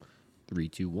3,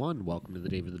 2, 1. Welcome to the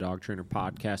David the Dog Trainer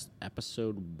podcast,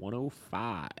 episode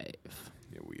 105.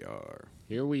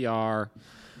 Here we are.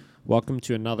 Welcome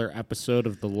to another episode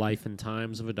of the life and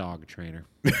times of a dog trainer,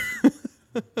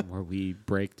 where we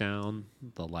break down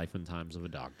the life and times of a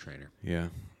dog trainer. Yeah.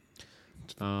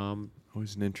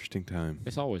 Always an interesting time.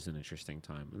 It's always an interesting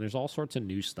time. And there's all sorts of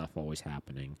new stuff always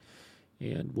happening.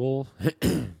 And we'll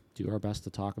do our best to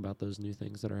talk about those new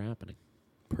things that are happening.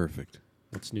 Perfect.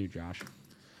 What's new, Josh?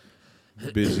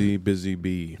 Busy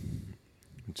bee,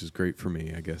 which is great for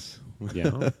me, I guess.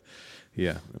 Yeah.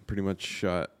 Yeah. I pretty much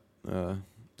shot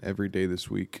every day this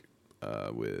week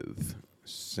with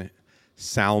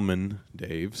Salmon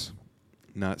Daves.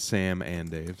 Not Sam and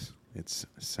Daves. It's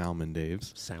Salmon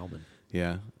Daves. Salmon.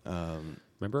 Yeah.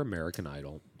 Remember American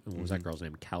Idol? What was that girl's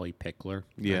name? Callie Pickler,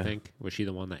 Yeah. I think. Was she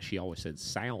the one that she always said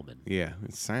salmon? Yeah,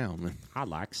 it's salmon. I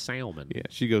like salmon. Yeah,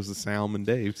 she goes to Salmon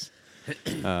Daves.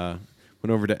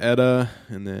 Went over to Etta,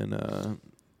 and then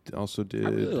also did... I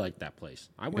really liked that place.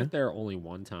 I went there only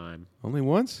one time. Only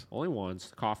once? Only once.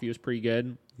 The coffee was pretty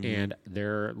good, and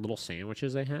their little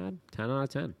sandwiches they had, 10 out of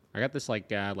 10. I got this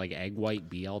like egg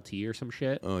white BLT or some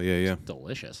shit. Oh, yeah. It's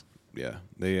delicious. Yeah,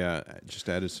 they just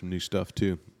added some new stuff,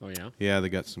 too. Oh, yeah? Yeah, they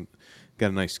got a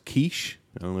nice quiche.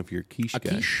 I don't know if you're a quiche guy.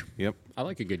 Quiche? Yep. I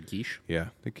like a good quiche. Yeah,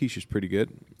 the quiche is pretty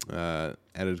good.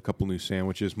 Added a couple new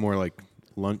sandwiches, more like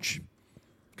lunch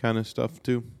kind of stuff,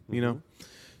 too, you know?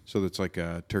 So it's like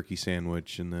a turkey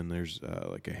sandwich, and then there's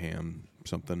like a ham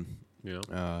something. Yeah.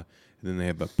 And then they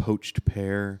have a poached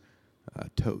pear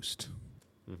toast.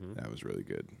 That was really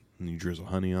good. And you drizzle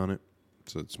honey on it,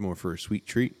 so it's more for a sweet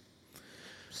treat.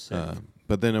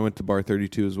 But then I went to Bar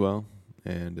 32 as well,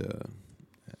 and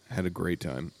had a great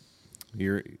time.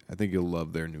 I think you'll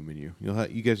love their new menu.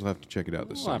 You guys will have to check it out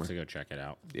this summer. We'll have to go check it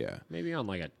out. Yeah. Maybe on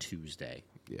like a Tuesday.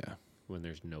 Yeah. When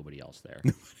there's nobody else there,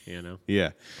 you know?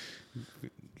 Yeah.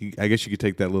 I guess you could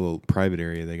take that little private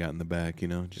area they got in the back, you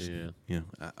know? Just, Yeah. You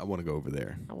know, I want to go over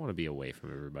there. I want to be away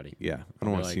from everybody. Yeah. I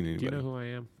don't want to see anybody. Do you know who I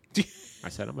am? I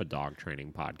said I'm a dog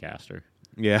training podcaster.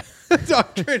 Yeah.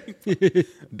 Dog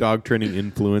training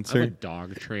influencer. I'm a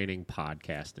dog training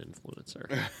podcast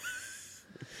influencer.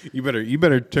 You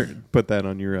better put that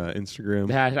on your Instagram.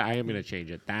 That I am going to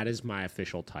change it. That is my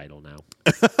official title now.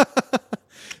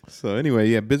 So anyway,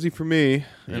 yeah, busy for me,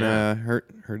 and Yeah. heard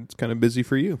it's kind of busy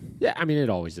for you. Yeah, I mean it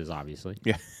always is, obviously.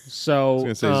 Yeah. So I was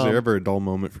gonna say, is there ever a dull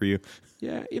moment for you?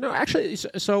 yeah, actually,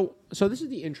 so this is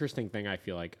the interesting thing I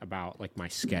feel like about like my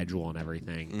schedule and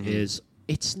everything is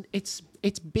it's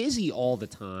busy all the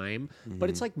time, but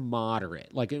it's like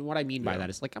moderate. Like, and what I mean by that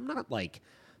is like I'm not like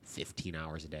 15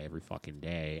 hours a day every fucking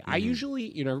day. I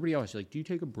usually, everybody always like, do you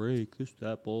take a break? This,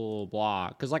 that, blah, blah, blah.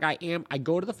 Because like I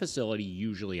go to the facility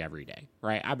usually every day,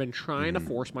 right? I've been trying to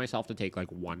force myself to take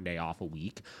like one day off a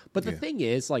week. But the thing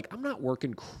is, like, I'm not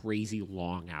working crazy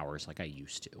long hours like I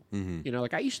used to.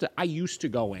 Like I used to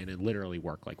go in and literally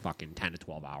work like fucking 10 to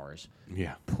 12 hours.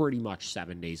 Yeah. Pretty much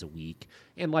 7 days a week.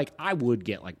 And like I would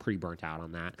get like pretty burnt out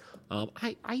on that.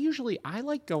 I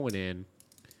like going in.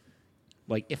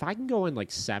 Like, if I can go in, like,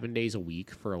 7 days a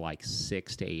week for, like,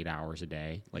 6 to 8 hours a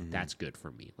day, like, that's good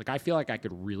for me. Like, I feel like I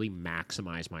could really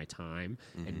maximize my time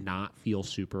and not feel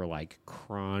super, like,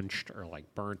 crunched or, like,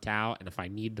 burnt out. And if I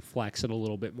need to flex it a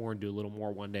little bit more and do a little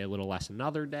more one day, a little less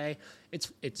another day,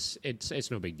 it's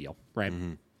no big deal, right?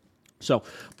 So,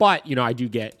 but, I do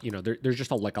get, there's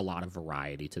just a lot of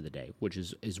variety to the day, which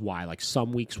is why, like,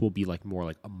 some weeks will be, like, more,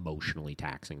 like, emotionally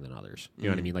taxing than others. You know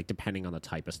what I mean? Like, depending on the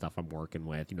type of stuff I'm working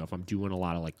with, if I'm doing a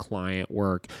lot of, like, client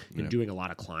work, doing a lot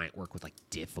of client work with, like,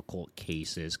 difficult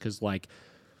cases, because, like,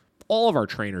 all of our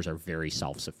trainers are very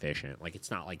self-sufficient. Like, it's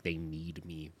not like they need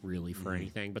me really for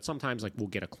anything. But sometimes, like, we'll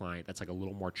get a client that's, like, a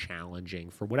little more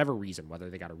challenging for whatever reason, whether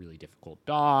they got a really difficult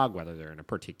dog, whether they're in a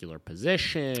particular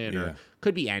position, or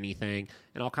could be anything.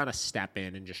 And I'll kind of step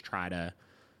in and just try to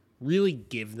really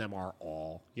give them our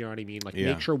all. You know what I mean? Like,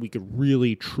 make sure we could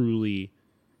really, truly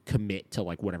commit to,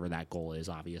 like, whatever that goal is,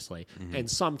 obviously. And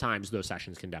sometimes those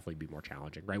sessions can definitely be more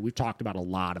challenging, right? We've talked about a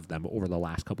lot of them over the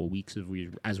last couple of weeks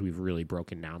as we've really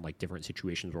broken down, like, different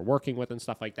situations we're working with and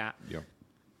stuff like that. Yeah.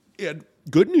 And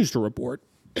good news to report.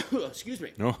 Excuse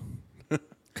me. No.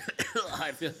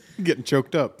 I feel Getting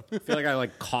choked up. like I,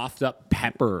 like, coughed up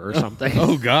pepper or something.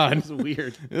 Oh, God. It's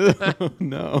weird.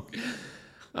 No.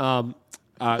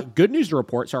 Good news to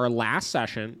report. So our last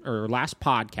session, or last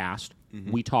podcast,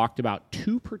 we talked about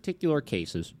two particular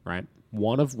cases, right?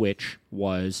 One of which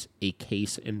was a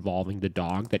case involving the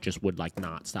dog that just would, like,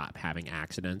 not stop having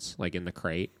accidents, like, in the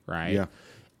crate, right? Yeah.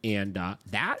 And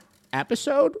that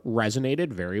episode resonated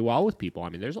very well with people. I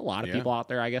mean, there's a lot of people out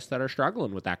there, I guess, that are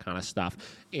struggling with that kind of stuff.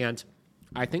 And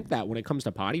I think that when it comes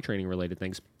to potty training related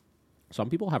things, some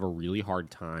people have a really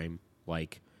hard time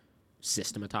like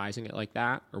systematizing it like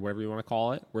that, or whatever you want to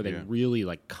call it, where they really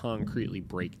like concretely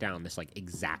break down this like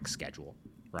exact schedule,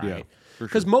 right? Yeah,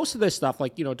 because most of this stuff,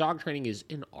 like, you know, dog training is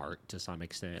an art to some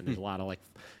extent. There's a lot of like,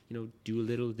 you know, do a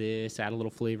little this, add a little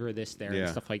flavor of this there, and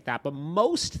stuff like that. But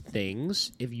most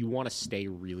things, if you want to stay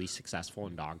really successful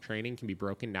in dog training, can be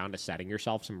broken down to setting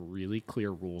yourself some really clear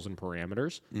rules and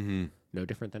parameters. No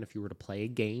different than if you were to play a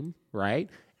game, right?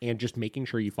 And just making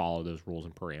sure you follow those rules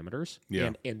and parameters.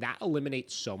 Yeah. And that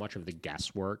eliminates so much of the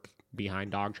guesswork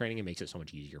behind dog training and makes it so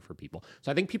much easier for people.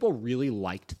 So I think people really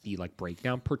liked the like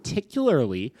breakdown,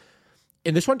 particularly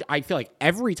in this one. I feel like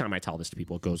every time I tell this to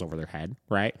people, it goes over their head,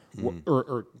 right?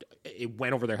 Or it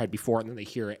went over their head before, and then they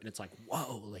hear it, and it's like,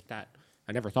 whoa, like that.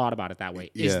 I never thought about it that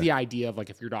way. Is the idea of like,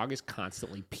 if your dog is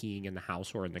constantly peeing in the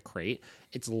house or in the crate,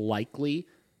 it's likely,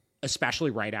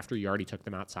 especially right after you already took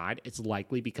them outside, it's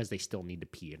likely because they still need to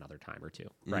pee another time or two,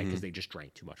 right? Because they just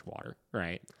drank too much water,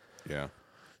 right? Yeah.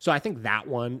 So I think that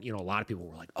one, you know, a lot of people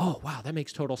were like, oh, wow, that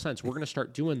makes total sense. We're going to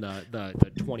start doing the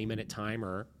 20-minute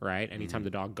timer, right? Anytime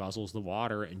the dog guzzles the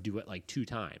water, and do it like 2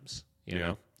 times, you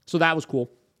know? So that was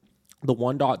cool. The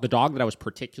dog that I was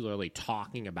particularly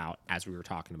talking about as we were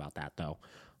talking about that, though,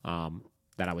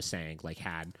 that I was saying, like,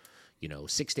 had, you know,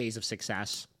 6 days of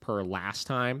success per last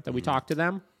time that we talked to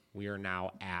them. We are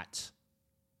now at,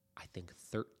 I think,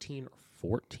 13 or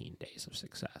 14 days of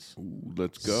success. Ooh,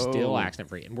 let's go. Still accident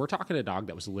free. And we're talking a dog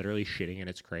that was literally shitting in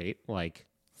its crate like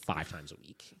 5 times a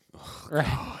week. Oh,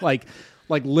 right?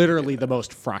 Like literally the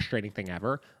most frustrating thing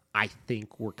ever. I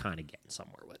think we're kind of getting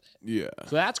somewhere with it. Yeah.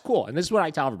 So that's cool. And this is what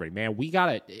I tell everybody, man. We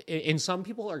got to, and some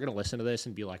people are going to listen to this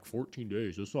and be like, 14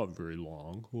 days, that's not very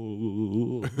long.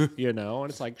 You know? And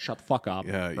it's like, shut the fuck up.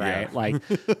 Yeah, right? Like,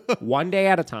 one day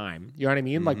at a time. You know what I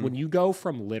mean? Like, when you go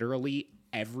from literally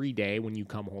every day when you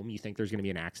come home, you think there's going to be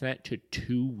an accident, to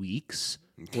 2 weeks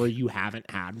where you haven't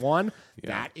had one,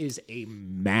 that is a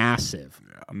massive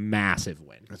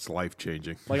win. It's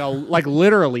life-changing. Like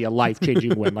literally a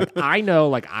life-changing win. Like, I know,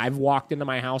 like, I've walked into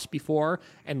my house before,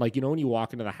 and like, you know, when you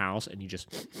walk into the house and you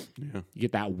just you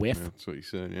get that whiff. Yeah, that's what you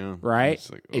said, yeah. Right?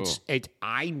 It's like, oh.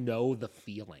 I know the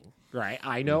feeling. Right?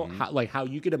 I know how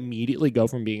you could immediately go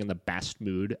from being in the best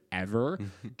mood ever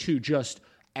to just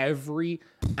every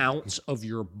ounce of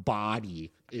your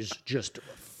body is just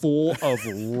full of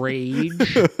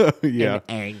rage and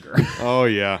anger. Oh,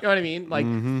 yeah. You know what I mean? Like,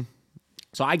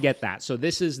 so I get that. So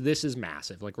this is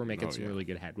massive. Like, we're making some really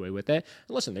good headway with it.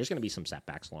 And listen, there's going to be some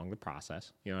setbacks along the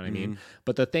process. You know what I mean?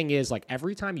 But the thing is, like,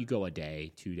 every time you go a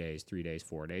day, 2 days, 3 days,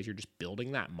 4 days, you're just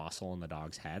building that muscle in the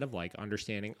dog's head of like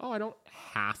understanding, oh, I don't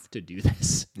have to do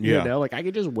this. You know, like, I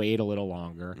could just wait a little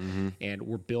longer. And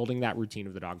we're building that routine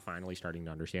of the dog finally starting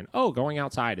to understand, oh, going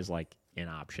outside is like an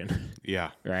option.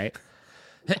 Yeah. Right?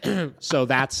 So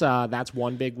that's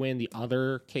one big win. The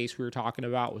other case we were talking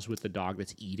about was with the dog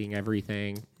that's eating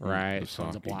everything, right?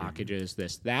 Tons of blockages,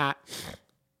 this, that.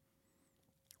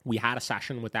 We had a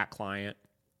session with that client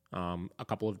a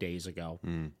couple of days ago,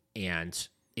 and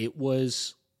it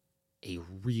was a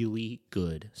really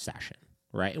good session,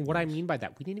 right? And what I mean by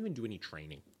that, we didn't even do any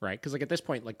training, right? Because like at this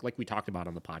point, like we talked about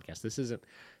on the podcast,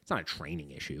 it's not a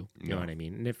training issue. You know what I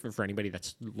mean? And if for anybody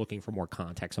that's looking for more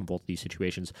context on both of these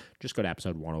situations, just go to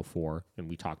episode 104, and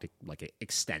we talked like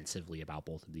extensively about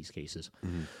both of these cases.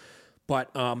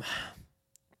 But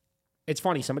it's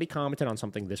funny. Somebody commented on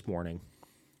something this morning,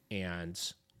 and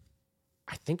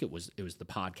I think it was the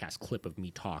podcast clip of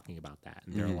me talking about that,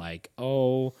 and they're like,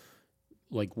 "Oh,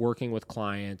 like working with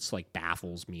clients like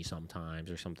baffles me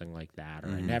sometimes," or something like that, or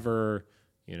I'm never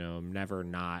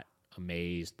not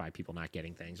amazed by people not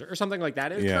getting things, or something like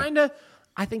that. It was kind of,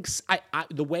 I think,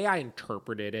 the way I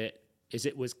interpreted it is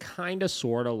it was kind of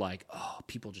sort of like, oh,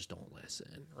 people just don't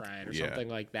listen, right, or something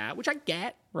like that, which I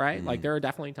get, right? Like, there are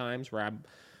definitely times where I'm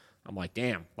like,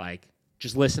 damn, like,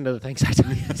 just listen to the things I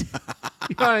tell you.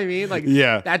 You know what I mean? Like,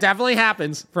 that definitely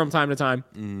happens from time to time.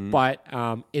 But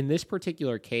in this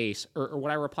particular case, or what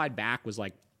I replied back was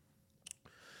like,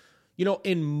 you know,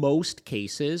 in most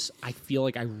cases, I feel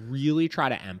like I really try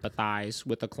to empathize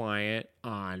with the client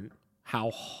on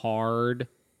how hard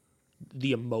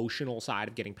the emotional side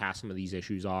of getting past some of these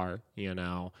issues are, you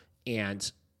know,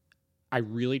 and I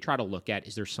really try to look at,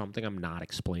 is there something I'm not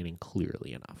explaining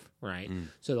clearly enough, right?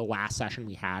 So the last session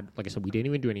we had, like I said, we didn't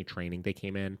even do any training. They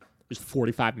came in, it was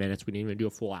 45 minutes. We didn't even do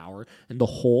a full hour. And the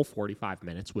whole 45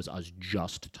 minutes was us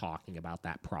just talking about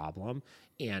that problem.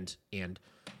 And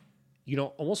you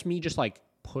know, almost me just like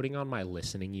putting on my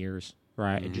listening ears,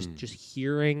 right? And just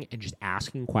hearing and just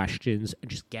asking questions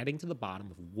and just getting to the bottom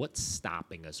of what's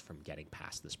stopping us from getting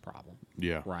past this problem.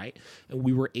 Yeah. Right? And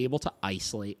we were able to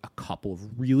isolate a couple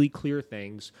of really clear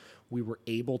things. We were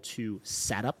able to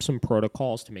set up some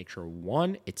protocols to make sure,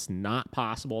 one, it's not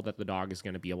possible that the dog is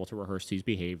going to be able to rehearse these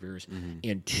behaviors.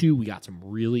 And two, we got some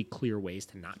really clear ways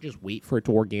to not just wait for it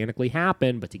to organically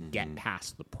happen, but to get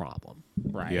past the problem.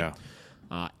 Right? Yeah.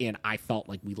 And I felt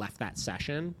like we left that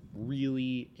session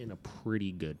really in a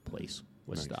pretty good place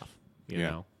with stuff, you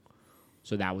know?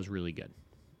 So that was really good.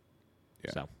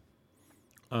 Yeah.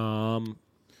 So,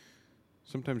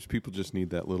 sometimes people just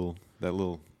need that little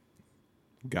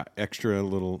extra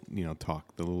little,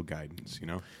 talk, the little guidance,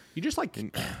 you just like,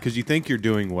 because you think you're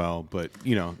doing well, but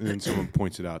and then someone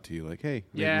points it out to you, like, hey,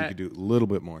 maybe we could do a little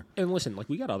bit more. And listen, like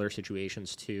we got other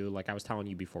situations too. Like I was telling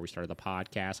you before we started the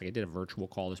podcast, like I did a virtual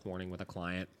call this morning with a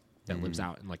client that lives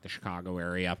out in like the Chicago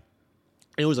area.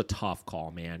 It was a tough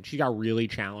call, man. She got a really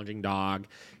challenging dog,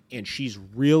 and she's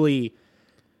really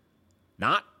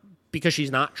not because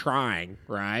she's not trying,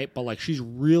 right? But like she's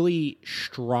really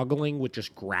struggling with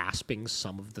just grasping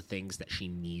some of the things that she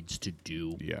needs to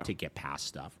do to get past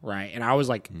stuff, right? And I was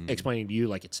like explaining to you,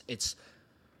 like it's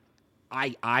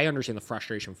I understand the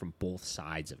frustration from both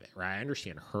sides of it, right? I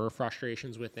understand her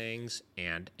frustrations with things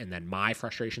and then my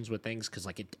frustrations with things because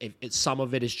like it some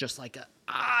of it is just like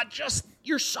just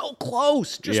you're so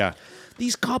close. Just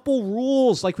these couple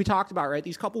rules, like we talked about, right?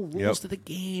 These couple rules to the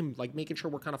game, like making sure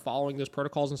we're kind of following those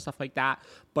protocols and stuff like that.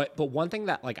 But one thing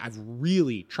that like I've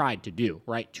really tried to do,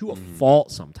 right, to a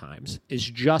fault sometimes, is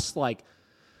just like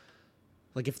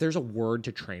if there's a word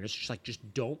to trainers,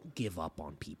 just don't give up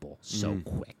on people so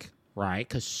quick. Right?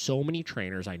 Because so many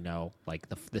trainers I know, like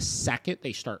the second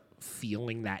they start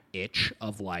feeling that itch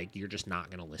of like, you're just not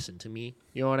going to listen to me.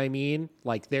 You know what I mean?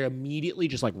 Like they're immediately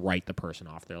just like write the person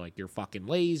off. They're like, you're fucking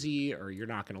lazy, or you're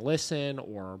not going to listen,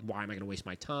 or why am I going to waste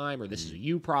my time, or this is a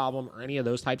you problem, or any of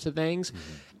those types of things.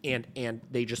 And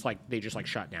they just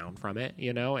shut down from it,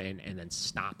 and then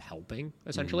stop helping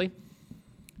essentially.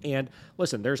 And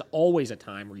listen, there's always a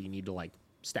time where you need to like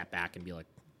step back and be like,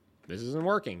 this isn't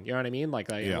working. You know what I mean? Like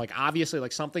obviously,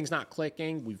 like something's not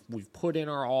clicking. We've put in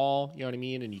our all. You know what I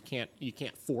mean? And you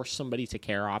can't force somebody to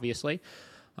care, obviously.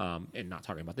 And not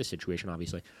talking about this situation,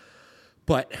 obviously.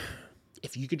 But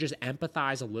if you could just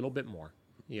empathize a little bit more,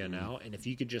 and if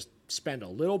you could just spend a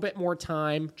little bit more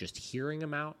time just hearing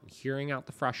them out and hearing out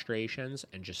the frustrations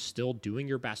and just still doing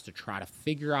your best to try to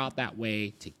figure out that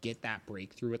way to get that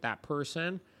breakthrough with that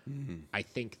person, I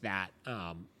think that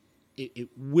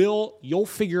you'll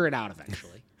figure it out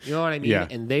eventually. You know what I mean? Yeah.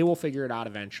 And they will figure it out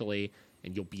eventually,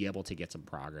 and you'll be able to get some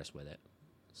progress with it.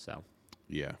 So.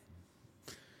 Yeah.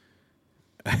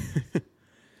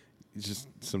 Just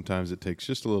sometimes it takes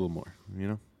just a little more,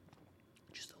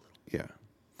 Just a little.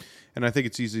 Yeah. And I think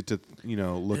it's easy to,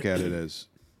 look at it as,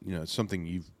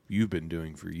 something you've been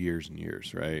doing for years and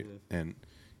years, right? Mm-hmm. And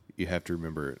you have to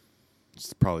remember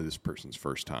it's probably this person's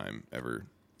first time ever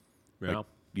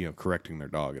correcting their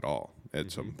dog at all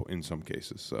at in some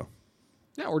cases. So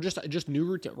yeah, or just new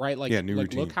routine, right? Like, new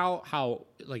routine. Look how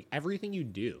like everything you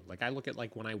do. Like I look at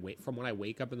like when I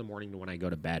wake up in the morning to when I go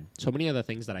to bed. So many of the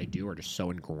things that I do are just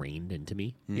so ingrained into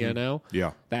me, Yeah.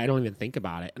 that I don't even think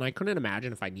about it. And I couldn't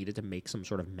imagine if I needed to make some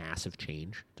sort of massive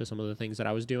change to some of the things that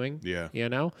I was doing. Yeah.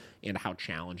 And how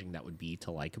challenging that would be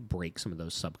to like break some of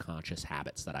those subconscious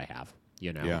habits that I have.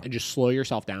 Yeah. And just slow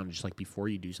yourself down. And just like before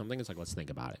you do something, it's like let's think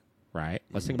about it. Right?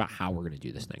 Let's think about how we're going to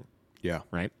do this thing. Yeah.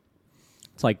 Right?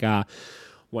 It's like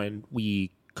when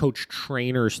we coach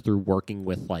trainers through working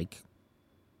with like,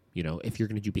 if you're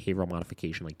going to do behavioral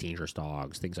modification, like dangerous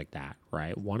dogs, things like that,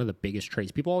 right? One of the biggest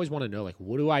traits, people always want to know, like,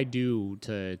 what do I do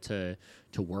to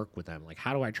work with them? Like,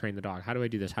 how do I train the dog? How do I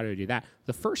do this? How do I do that?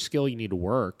 The first skill you need to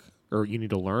work or you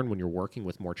need to learn when you're working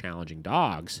with more challenging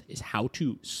dogs is how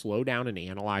to slow down and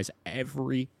analyze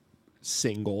every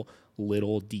single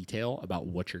little detail about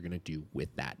what you're going to do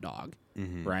with that dog,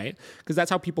 right? Because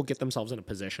that's how people get themselves in a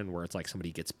position where it's like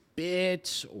somebody gets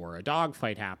bit or a dog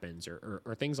fight happens or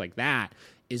things like that,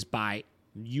 is by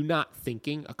you not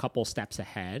thinking a couple steps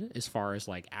ahead as far as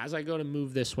like, as I go to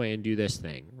move this way and do this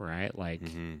thing, right? Like,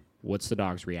 what's the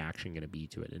dog's reaction going to be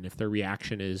to it? And if their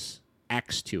reaction is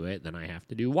X to it, then I have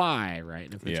to do Y, right?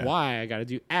 And if it's Y, I got to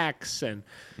do X. And,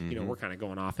 we're kind of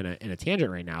going off in a tangent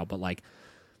right now, but like,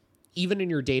 even in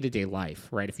your day-to-day life,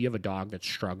 right, if you have a dog that's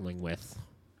struggling with,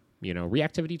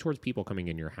 reactivity towards people coming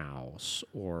in your house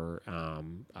or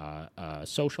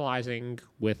socializing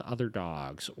with other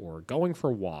dogs or going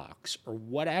for walks or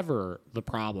whatever the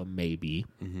problem may be,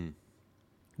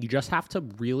 you just have to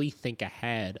really think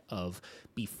ahead of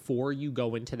before you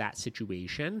go into that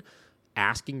situation,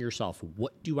 asking yourself,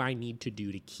 what do I need to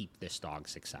do to keep this dog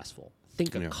successful?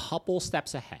 Think a couple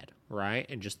steps ahead, right?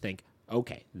 And just think,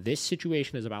 okay, this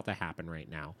situation is about to happen right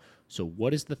now. So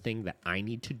what is the thing that I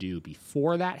need to do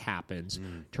before that happens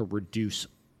to reduce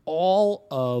all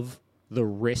of the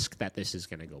risk that this is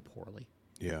going to go poorly?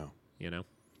 Yeah.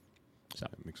 So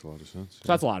that makes a lot of sense. So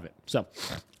that's a lot of it. So,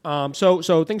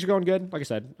 so things are going good. Like I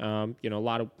said, a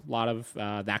lot of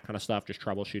that kind of stuff, just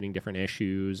troubleshooting different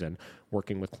issues and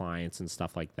working with clients and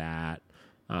stuff like that.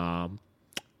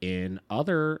 In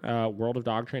other world of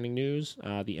dog training news,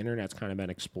 the internet's kind of been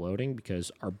exploding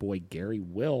because our boy Gary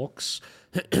Wilkes,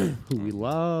 who we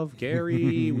love,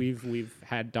 Gary, we've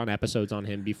done episodes on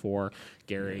him before.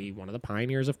 Gary, one of the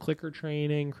pioneers of clicker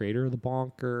training, creator of the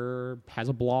Bonker, has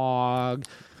a blog.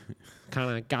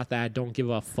 Kind of got that don't give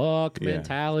a fuck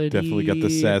mentality. Definitely got the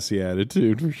sassy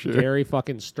attitude for sure. Gary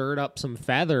fucking stirred up some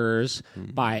feathers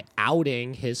by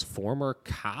outing his former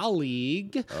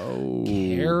colleague,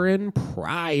 Karen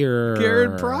PRYER.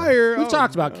 Karen PRYER. We've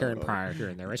talked about Karen PRYER here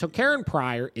and there, right? So Karen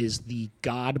PRYER is the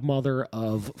godmother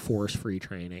of force-free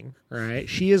training, right?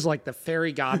 She is like the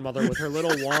fairy godmother with her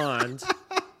little wand,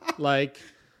 like,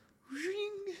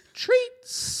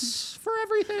 treats for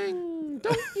everything.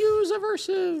 Don't use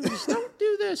aversives. Don't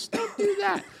do this. Don't do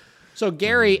that. So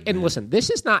Gary, and listen,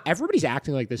 this is not, everybody's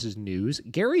acting like this is news.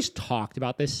 Gary's talked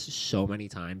about this so many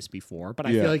times before, but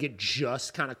I feel like it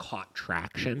just kind of caught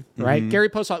traction, right? Gary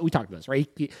posts, we talked about this, right?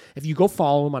 If you go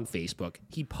follow him on Facebook,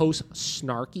 he posts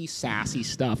snarky, sassy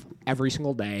stuff every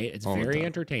single day. It's very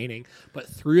entertaining, but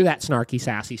through that snarky,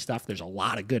 sassy stuff, there's a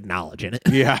lot of good knowledge in it.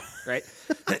 Yeah. Right?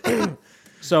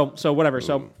 So whatever.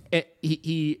 So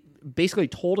he basically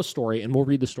told a story, and we'll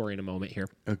read the story in a moment here.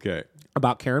 Okay.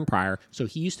 About Karen PRYER. So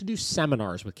he used to do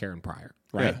seminars with Karen PRYER,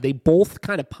 right? Yeah. They both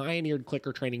kind of pioneered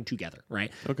clicker training together,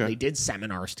 right? Okay. They did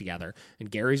seminars together,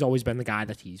 and Gary's always been the guy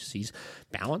that he's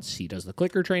balanced. He does the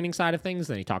clicker training side of things,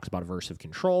 then he talks about aversive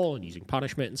control and using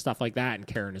punishment and stuff like that, and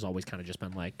Karen has always kind of just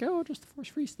been like, oh, just the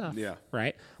force-free stuff,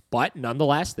 right? But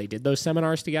nonetheless, they did those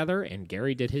seminars together, and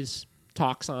Gary did his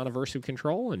talks on aversive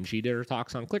control, and she did her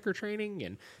talks on clicker training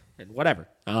and whatever.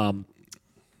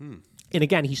 And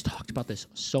again, he's talked about this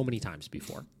so many times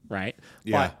before, right?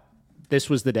 Yeah. But this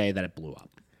was the day that it blew up.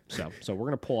 So we're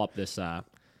gonna pull up this. We're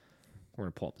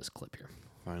gonna pull up this clip here.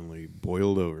 Finally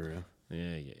boiled over.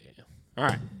 Yeah. All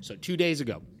right. So 2 days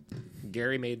ago,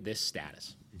 Gary made this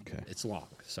status. Okay. It's long,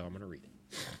 so I'm gonna read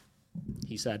it.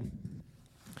 He said,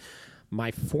 "My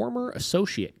former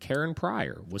associate, Karen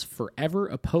PRYER, was forever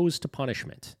opposed to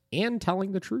punishment and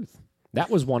telling the truth. That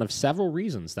was one of several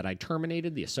reasons that I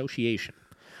terminated the association.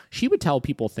 She would tell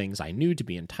people things I knew to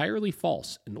be entirely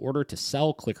false in order to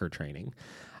sell clicker training.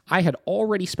 I had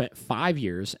already spent 5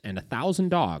 years and 1,000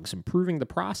 dogs improving the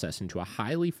process into a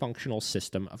highly functional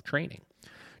system of training.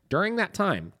 During that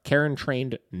time, Karen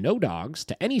trained no dogs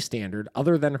to any standard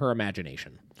other than her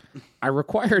imagination. I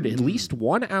required at least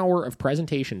 1 hour of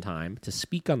presentation time to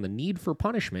speak on the need for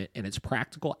punishment and its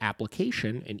practical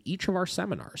application in each of our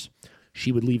seminars.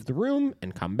 She would leave the room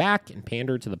and come back and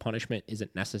pander to the punishment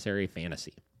isn't necessary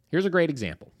fantasy. Here's a great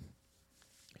example.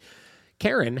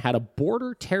 Karen had a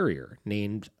border terrier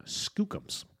named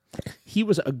Skookums. He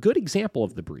was a good example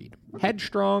of the breed,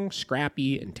 headstrong,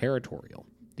 scrappy, and territorial.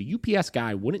 The UPS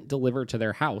guy wouldn't deliver to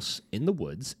their house in the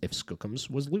woods if Skookums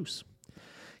was loose.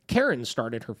 Karen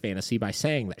started her fantasy by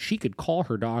saying that she could call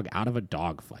her dog out of a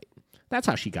dog fight. That's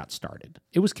how she got started.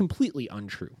 It was completely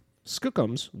untrue.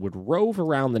 Skookums would rove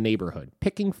around the neighborhood,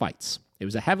 picking fights. It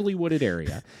was a heavily wooded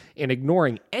area, and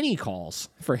ignoring any calls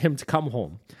for him to come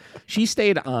home. She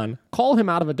stayed on call him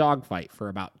out of a dog fight for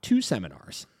about 2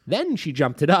 seminars. Then she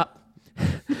jumped it up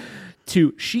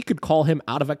to she could call him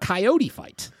out of a coyote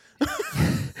fight.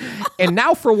 And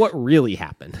now for what really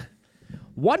happened.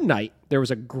 One night, there was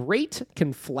a great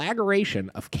conflagration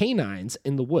of canines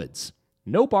in the woods.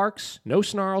 No barks, no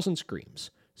snarls and screams.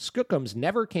 Skookums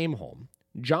never came home.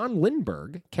 John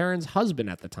Lindbergh, Karen's husband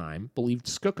at the time, believed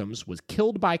Skookums was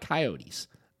killed by coyotes.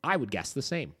 I would guess the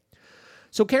same.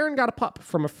 So Karen got a pup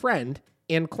from a friend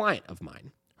and client of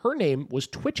mine. Her name was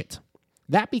Twitchit.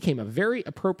 That became a very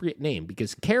appropriate name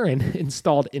because Karen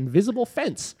installed invisible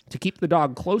fence to keep the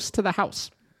dog close to the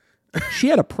house. She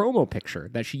had a promo picture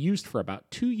that she used for about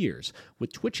 2 years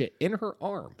with Twitchit in her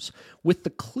arms, with the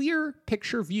clear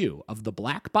picture view of the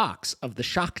black box of the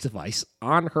shock device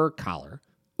on her collar.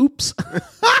 Oops.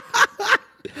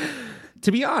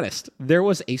 To be honest, there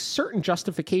was a certain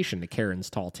justification to Karen's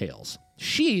tall tales.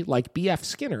 She, like B.F.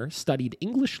 Skinner, studied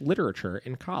English literature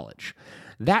in college.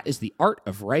 That is the art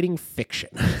of writing fiction.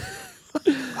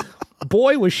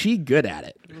 Boy, was she good at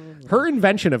it. Her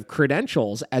invention of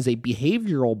credentials as a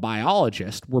behavioral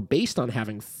biologist were based on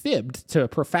having fibbed to a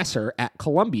professor at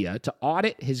Columbia to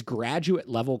audit his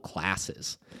graduate-level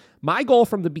classes. My goal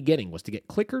from the beginning was to get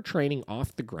clicker training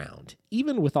off the ground,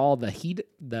 even with all the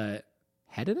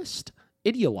hedonist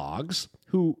ideologues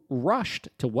who rushed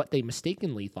to what they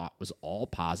mistakenly thought was all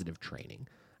positive training.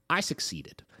 I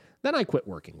succeeded. Then I quit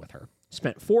working with her.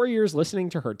 Spent 4 years listening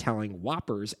to her telling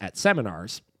whoppers at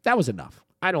seminars. That was enough.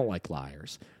 I don't like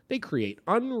liars. They create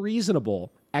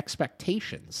unreasonable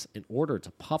expectations in order to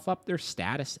puff up their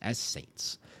status as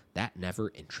saints. That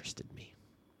never interested me.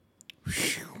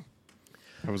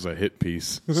 That was a hit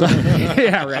piece. So,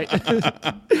 yeah, right.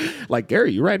 Like,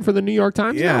 Gary, you writing for the New York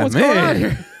Times? Yeah, now? What's man. going on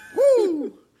here?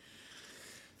 Woo!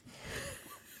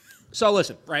 So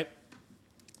listen, right?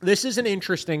 This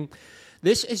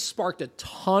has sparked a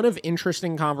ton of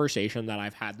interesting conversation that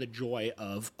I've had the joy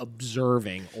of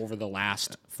observing over the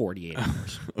last 48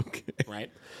 hours. Okay.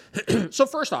 Right? So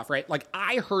first off, right, like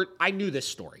I knew this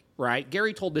story, right?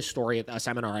 Gary told this story at a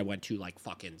seminar I went to like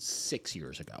fucking 6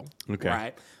 years ago. Okay.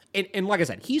 Right? And like I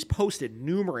said, he's posted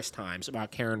numerous times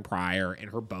about Karen Pryor and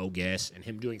her bogus and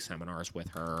him doing seminars with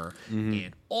her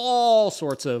and all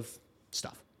sorts of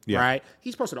stuff, right?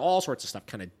 He's posted all sorts of stuff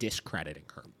kind of discrediting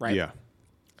her, right? Yeah.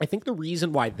 I think the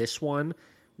reason why this one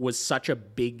was such a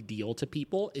big deal to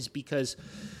people is because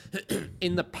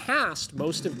in the past,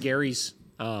 most of Gary's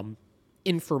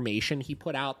information he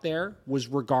put out there was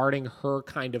regarding her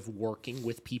kind of working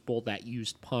with people that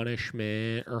used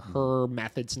punishment or her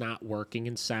methods not working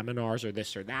in seminars or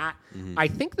this or that. I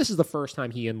think this is the first time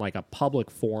he in like a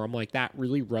public forum like that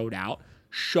really wrote out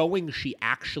showing she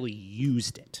actually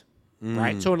used it,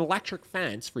 right? So an electric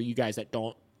fence, for you guys that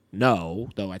don't know,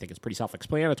 though I think it's pretty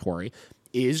self-explanatory,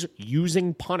 is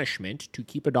using punishment to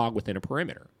keep a dog within a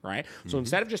perimeter, right? So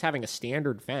instead of just having a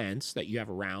standard fence that you have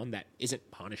around that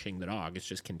isn't punishing the dog, it's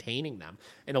just containing them,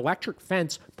 an electric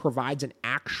fence provides an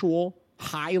actual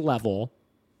high-level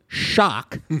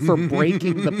shock for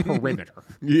breaking the perimeter,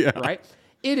 right?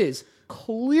 It is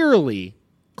clearly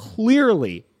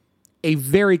a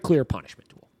very clear punishment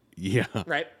tool. Yeah.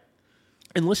 Right?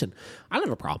 And listen, I don't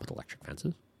have a problem with electric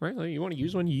fences. Right? Like, you want to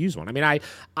use one, you use one. I mean,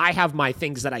 I have my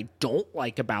things that I don't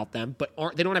like about them, but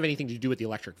they don't have anything to do with the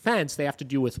electric fence. They have to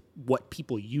do with what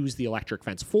people use the electric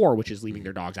fence for, which is leaving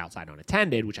their dogs outside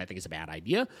unattended, which I think is a bad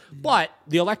idea. But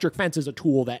the electric fence is a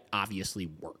tool that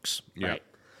obviously works, right?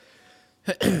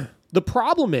 The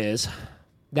problem is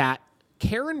that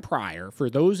Karen Pryor,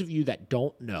 for those of you that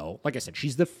don't know, like I said,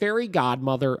 she's the fairy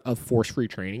godmother of force-free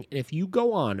training. And if you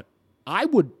go on, I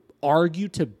would argue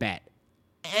to bet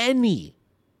any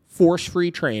force-free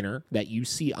trainer that you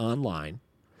see online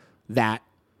that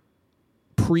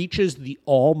preaches the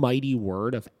almighty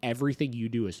word of everything you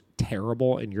do is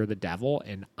terrible and you're the devil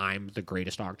and I'm the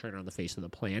greatest dog trainer on the face of the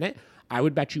planet, I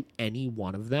would bet you any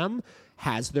one of them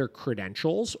has their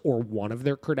credentials or one of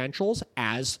their credentials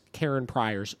as Karen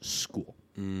Pryor's school.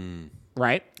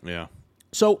 Right? Yeah.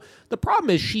 So the problem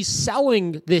is she's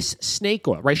selling this snake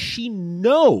oil, right? She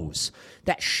knows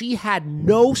that she had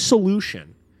no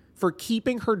solution for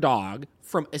keeping her dog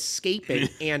from escaping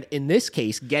and, in this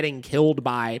case, getting killed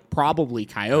by probably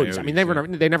coyotes. I mean,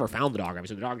 they never found the dog.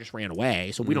 Obviously, the dog just ran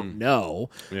away, so we don't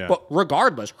know. Yeah. But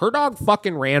regardless, her dog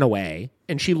fucking ran away,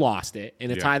 and she lost it,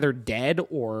 and it's either dead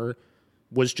or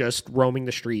was just roaming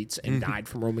the streets and died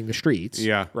from roaming the streets.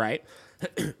 Yeah. Right?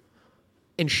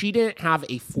 And she didn't have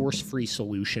a force-free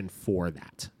solution for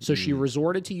that. So she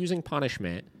resorted to using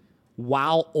punishment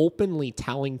while openly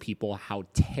telling people how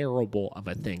terrible of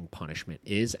a thing punishment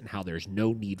is and how there's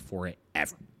no need for it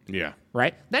ever. Yeah.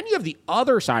 Right? Then you have the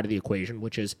other side of the equation,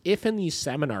 which is if in these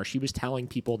seminars she was telling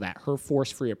people that her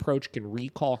force-free approach can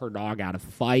recall her dog out of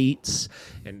fights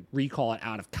and recall it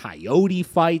out of coyote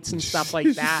fights and stuff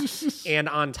like that, and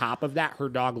on top of that, her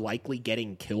dog likely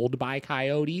getting killed by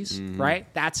coyotes,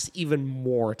 right? That's even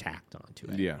more tacked onto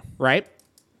it. Yeah. Right?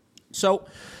 So,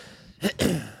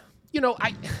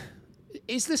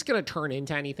 is this going to turn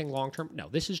into anything long term? No,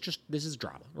 this is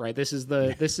drama, right? This is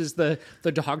the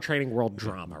dog training world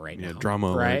drama right now.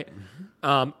 Drama, right?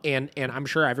 And I'm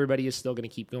sure everybody is still going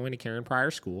to keep going to Karen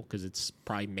Pryor School because it's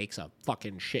probably makes a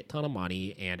fucking shit ton of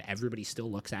money, and everybody still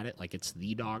looks at it like it's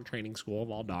the dog training school of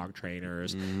all dog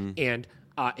trainers. And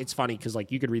it's funny because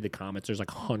like you could read the comments. There's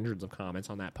like hundreds of comments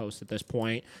on that post at this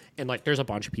point, and like there's a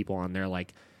bunch of people on there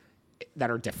like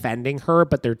that are defending her,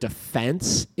 but their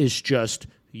defense is just,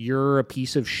 you're a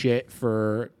piece of shit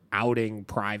for outing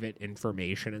private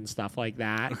information and stuff like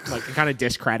that, like kind of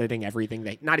discrediting everything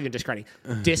that, not even discrediting,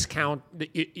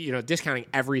 discounting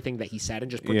everything that he said and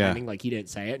just pretending like he didn't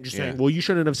say it and just saying, well, you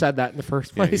shouldn't have said that in the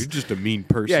first place. Yeah, you're just a mean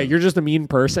person. Yeah, you're just a mean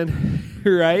person,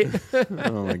 right?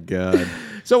 Oh my God.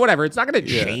 So whatever, it's not going to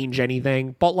change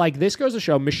anything. But like this goes to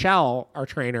show, Michelle, our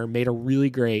trainer, made a really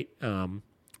great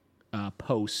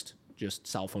post, just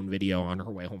cell phone video on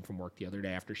her way home from work the other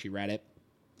day after she read it.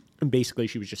 And basically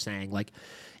she was just saying like,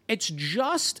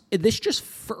 this just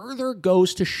further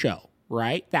goes to show,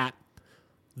 right, that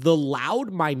the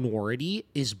loud minority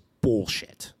is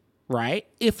bullshit, right?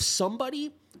 If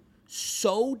somebody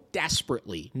so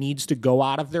desperately needs to go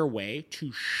out of their way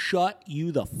to shut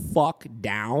you the fuck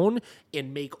down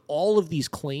and make all of these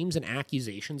claims and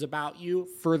accusations about you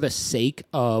for the sake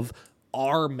of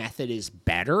our method is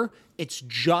better, it's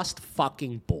just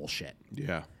fucking bullshit.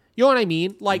 Yeah. You know what I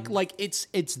mean? Like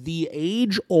it's the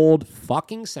age-old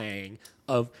fucking saying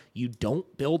of you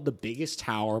don't build the biggest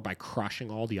tower by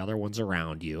crushing all the other ones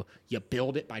around you. You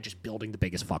build it by just building the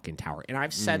biggest fucking tower. And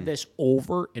I've said this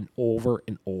over and over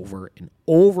and over and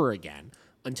over again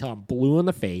until I'm blue in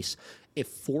the face. If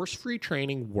force-free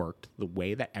training worked the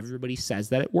way that everybody says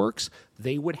that it works,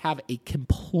 they would have a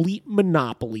complete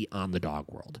monopoly on the dog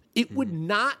world. It would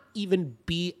not even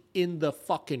be in the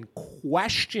fucking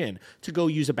question to go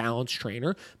use a balanced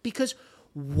trainer, because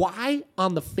why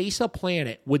on the face of the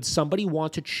planet would somebody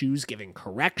want to choose giving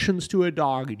corrections to a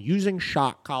dog and using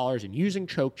shock collars and using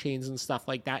choke chains and stuff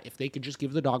like that if they could just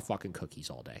give the dog fucking cookies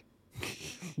all day?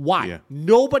 Why? Yeah.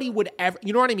 Nobody would ever,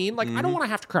 you know what I mean? Like, I don't want to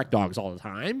have to correct dogs all the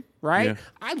time, right? Yeah.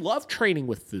 I love training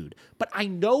with food, but I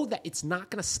know that it's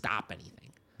not going to stop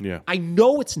anything. Yeah. I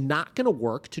know it's not going to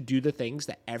work to do the things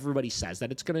that everybody says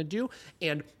that it's going to do.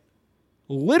 And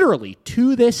literally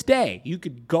to this day, you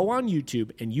could go on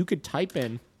YouTube and you could type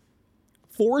in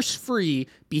force-free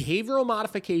behavioral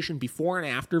modification before and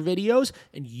after videos,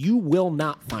 and you will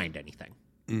not find anything.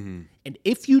 Mm-hmm. And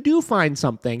if you do find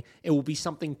something, it will be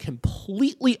something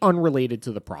completely unrelated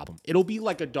to the problem. It'll be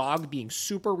like a dog being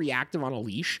super reactive on a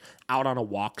leash out on a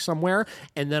walk somewhere,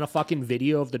 and then a fucking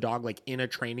video of the dog like in a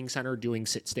training center doing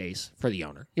sit stays for the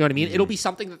owner. You know what I mean? Mm-hmm. It'll be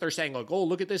something that they're saying like, oh,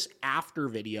 look at this after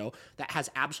video that has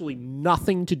absolutely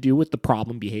nothing to do with the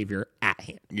problem behavior at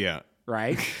hand. Yeah.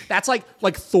 Right? That's like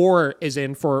Thor is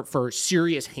in for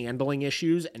serious handling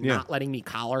issues and not letting me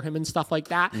collar him and stuff like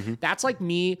that. Mm-hmm. That's like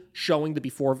me showing the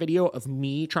before video of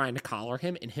me trying to collar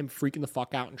him and him freaking the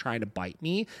fuck out and trying to bite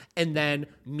me, and then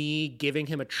me giving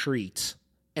him a treat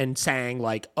and saying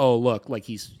like, oh, look, like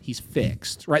he's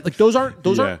fixed, right? Like those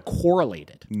aren't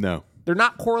correlated. No. They're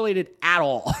not correlated at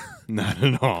all. Not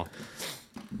at all.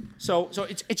 So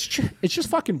it's just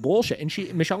fucking bullshit.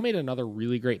 And Michelle made another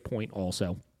really great point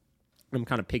also. I'm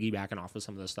kind of piggybacking off of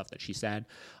some of the stuff that she said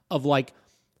of like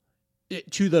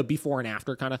to the before and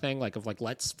after kind of thing, like of like,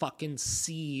 let's fucking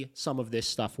see some of this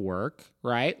stuff work,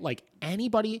 right? Like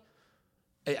anybody,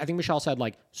 I think Michelle said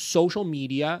like social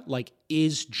media like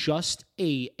is just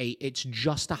it's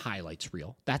just a highlights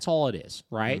reel. That's all it is,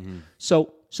 right? Mm-hmm.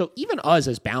 So even us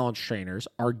as balance trainers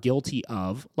are guilty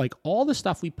of like all the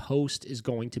stuff we post is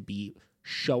going to be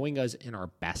showing us in our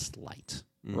best light,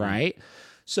 right?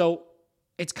 So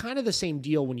it's kind of the same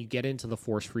deal when you get into the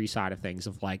force-free side of things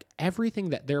of like everything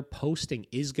that they're posting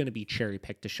is going to be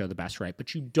cherry-picked to show the best, right?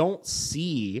 But you don't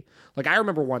see, like I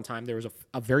remember one time there was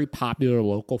a very popular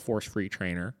local force-free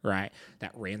trainer, right,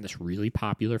 that ran this really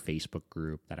popular Facebook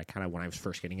group that I kind of, when I was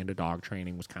first getting into dog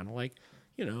training, was kind of like,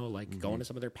 you know, like going to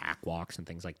some of their pack walks and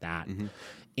things like that. Mm-hmm.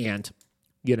 And,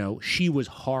 you know, she was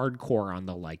hardcore on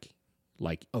the like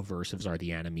aversives are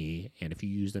the enemy, and if you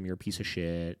use them, you're a piece of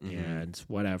shit, and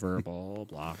whatever, blah, blah,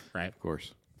 blah, right? Of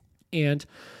course. And,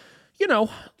 you know,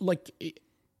 like,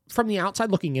 from the outside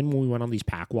looking in when we went on these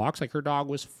pack walks, like, her dog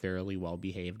was fairly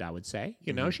well-behaved, I would say.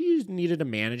 You know, she needed to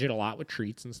manage it a lot with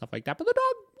treats and stuff like that, but the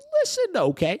dog listened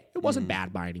okay. It wasn't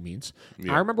bad by any means.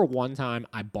 Yeah. I remember one time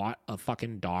I bought a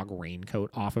fucking dog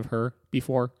raincoat off of her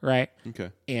before, right?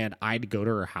 Okay. And I had to go to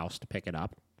her house to pick it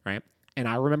up, right? And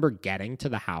I remember getting to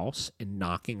the house and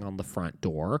knocking on the front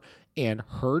door, and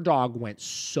her dog went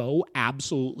so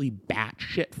absolutely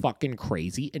batshit fucking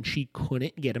crazy, and she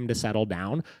couldn't get him to settle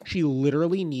down. She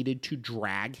literally needed to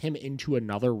drag him into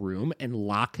another room and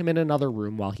lock him in another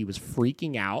room while he was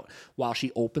freaking out, while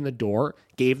she opened the door,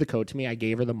 gave the coat to me, I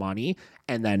gave her the money,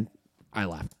 and then I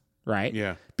left, right?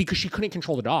 Yeah. Because she couldn't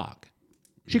control the dog.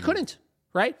 She couldn't.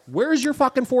 Right? Where's your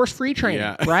fucking force-free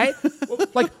training, right?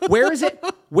 Like, where is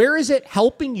it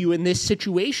helping you in this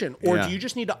situation? Or do you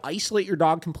just need to isolate your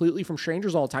dog completely from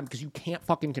strangers all the time because you can't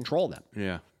fucking control them?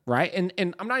 Yeah. right?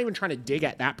 And I'm not even trying to dig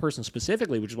at that person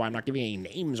specifically, which is why I'm not giving any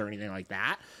names or anything like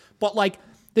that. But like,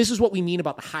 this is what we mean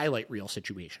about the highlight reel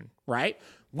situation, right?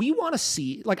 We want to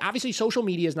see, like, obviously social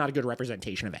media is not a good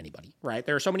representation of anybody, right?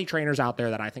 There are so many trainers out there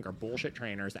that I think are bullshit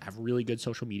trainers that have really good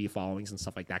social media followings and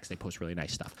stuff like that because they post really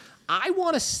nice stuff. I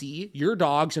want to see your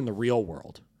dogs in the real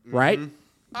world, right?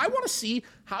 I want to see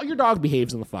how your dog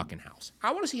behaves in the fucking house.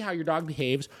 I want to see how your dog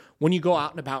behaves when you go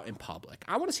out and about in public.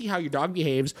 I want to see how your dog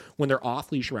behaves when they're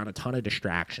off leash around a ton of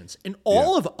distractions. And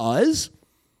all of us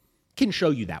can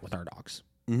show you that with our dogs.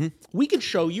 We could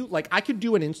show you, like, I could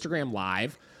do an Instagram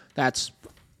live that's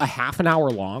a half an hour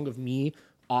long of me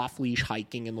off leash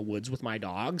hiking in the woods with my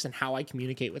dogs and how I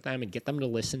communicate with them and get them to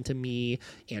listen to me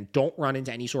and don't run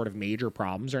into any sort of major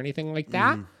problems or anything like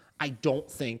that. I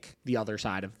don't think the other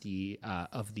side of the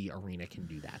arena can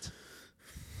do that.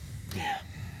 Yeah.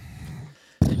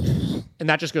 And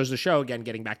that just goes to show, again,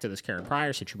 getting back to this Karen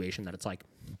Pryor situation, that it's like,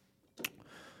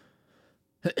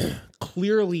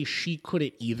 clearly she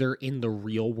couldn't either in the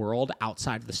real world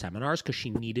outside of the seminars because she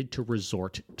needed to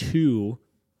resort to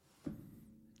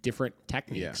different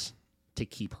techniques to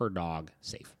keep her dog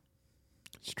safe.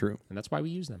 It's true. And that's why we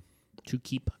use them, to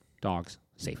keep dogs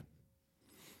safe.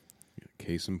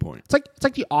 Case in point. It's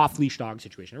like the off-leash dog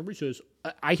situation. Everybody says,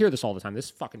 I hear this all the time. This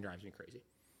fucking drives me crazy.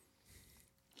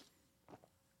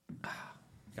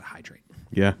 Gotta hydrate.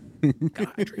 Yeah.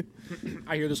 Gotta hydrate.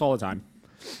 I hear this all the time.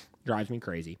 Drives me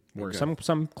crazy. Where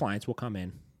some clients will come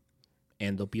in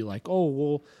and they'll be like, "Oh,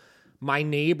 well, my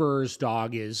neighbor's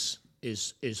dog is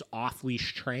off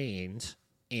leash trained,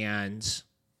 and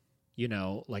you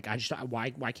know, like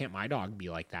why can't my dog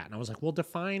be like that?" And I was like, "Well,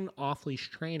 define off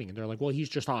leash training." And they're like, "Well, he's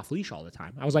just off leash all the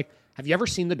time." I was like, "Have you ever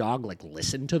seen the dog like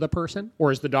listen to the person,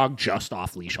 or is the dog just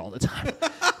off leash all the time?"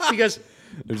 Because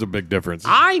there's a big difference.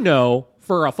 I know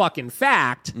for a fucking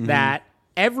fact that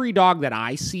every dog that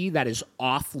I see that is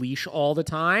off leash all the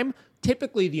time,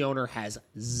 typically the owner has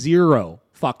zero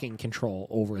fucking control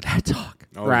over that dog,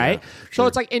 right? Yeah, sure. So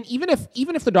it's like, and even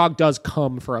if the dog does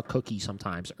come for a cookie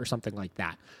sometimes or something like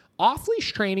that, off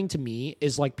leash training to me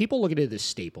is like, people look at it as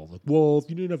staple. Like, well, if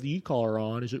you didn't have the e-collar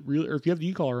on, is it really? Or if you have the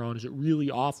e-collar on, is it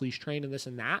really off leash trained and this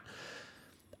and that?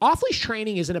 Off-leash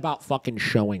training isn't about fucking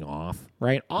showing off,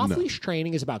 right? Off-leash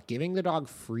training is about giving the dog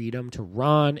freedom to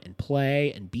run and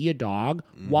play and be a dog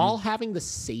while having the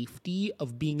safety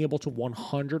of being able to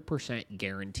 100%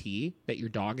 guarantee that your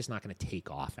dog is not going to take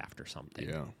off after something.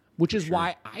 Yeah. Which is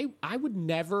why I could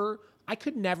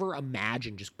never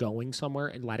imagine just going somewhere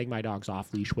and letting my dogs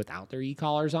off-leash without their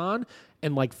e-collars on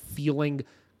and like feeling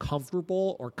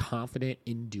comfortable or confident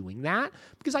in doing that,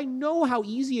 because I know how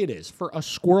easy it is for a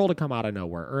squirrel to come out of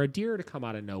nowhere or a deer to come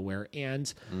out of nowhere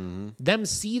and them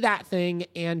see that thing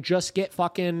and just get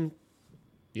fucking,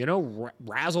 you know,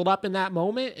 razzled up in that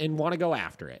moment and want to go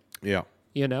after it. Yeah.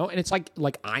 You know, and it's like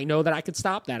I know that I could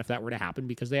stop that if that were to happen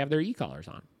because they have their e-collars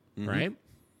on, right?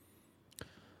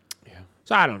 Yeah.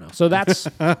 So I don't know. So that's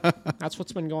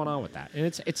what's been going on with that, and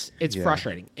it's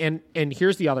frustrating. And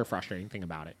here's the other frustrating thing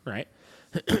about it, right?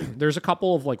 There's a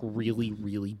couple of like really,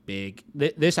 really big.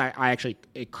 This I actually,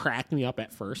 it cracked me up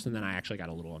at first, and then I actually got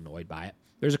a little annoyed by it.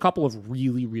 There's a couple of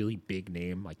really, really big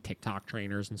name like TikTok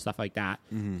trainers and stuff like that,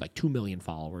 like 2 million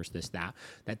followers,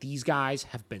 that these guys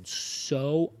have been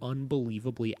so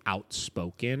unbelievably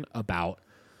outspoken about.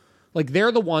 Like,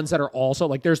 they're the ones that are also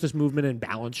like, there's this movement in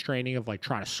balance training of like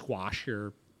trying to squash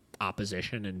your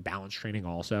opposition and balance training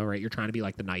also, right? You're trying to be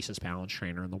like the nicest balance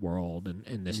trainer in the world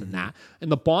and this and that.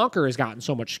 And the bonker has gotten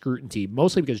so much scrutiny,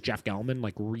 mostly because Jeff Gellman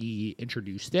like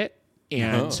reintroduced it.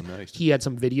 And he had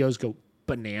some videos go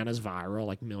bananas viral,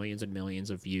 like millions and millions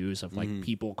of views of like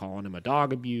people calling him a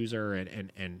dog abuser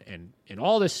and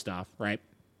all this stuff, right?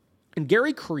 And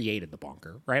Gary created the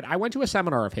bonker, right? I went to a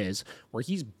seminar of his where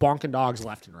he's bonking dogs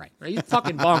left and right. He's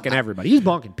fucking bonking everybody. He's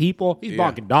bonking people. He's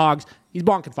bonking dogs. He's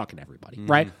bonking fucking everybody,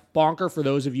 right? Bonker, for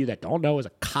those of you that don't know, is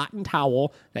a cotton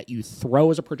towel that you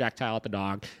throw as a projectile at the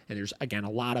dog. And there's, again, a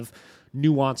lot of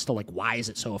nuance to like, why is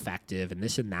it so effective and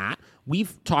this and that.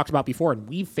 We've talked about before, and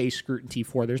we've faced scrutiny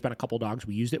for. There's been a couple dogs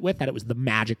we used it with that it was the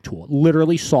magic tool. It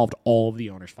literally solved all of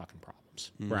the owner's fucking problems.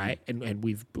 Right, and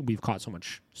we've caught so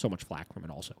much flack from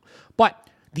it also. But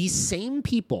these same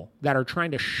people that are trying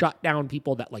to shut down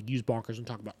people that like use bonkers and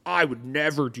talk about, I would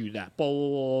never do that, blah blah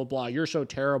blah blah. You're so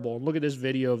terrible, and look at this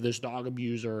video of this dog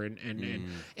abuser, and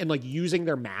like using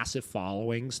their massive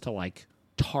followings to like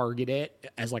target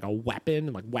it as like a weapon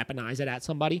and like weaponize it at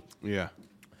somebody. Yeah,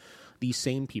 these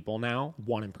same people now,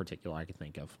 one in particular I could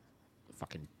think of,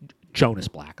 fucking Jonas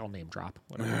Black. I'll name drop.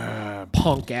 Whatever.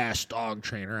 Punk ass dog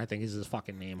trainer, I think is his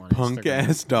fucking name on Instagram. Punk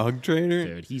ass dog trainer?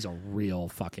 Dude, he's a real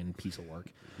fucking piece of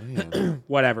work.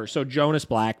 Whatever. So Jonas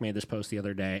Black made this post the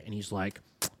other day, and he's like,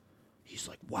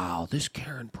 wow, this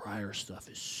Karen Pryor stuff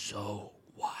is so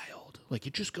wild. Like,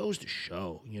 it just goes to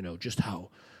show, you know, just how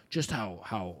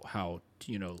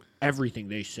you know, everything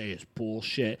they say is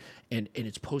bullshit. And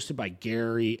it's posted by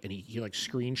Gary, and he like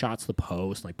screenshots the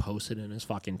post and like posts it in his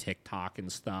fucking TikTok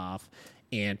and stuff.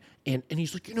 And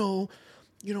he's like, you know,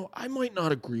 I might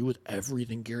not agree with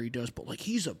everything Gary does, but like,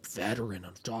 he's a veteran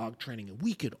of dog training, and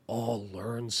we could all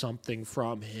learn something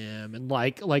from him. And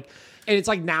and it's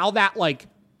like, now that like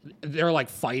they're like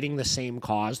fighting the same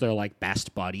cause, they're like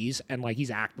best buddies, and like he's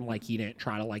acting like he didn't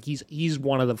try to, like, he's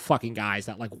one of the fucking guys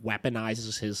that like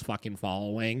weaponizes his fucking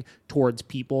following towards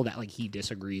people that like he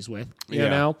disagrees with, you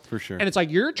know, for sure. And it's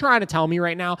like, you're trying to tell me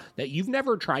right now that you've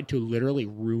never tried to literally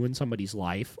ruin somebody's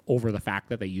life over the fact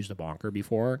that they used a bonker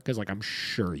before, because like, I'm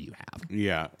sure you have.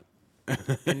 Yeah.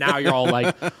 And now you're all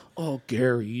like, oh,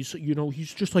 Gary, he's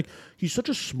just like, he's such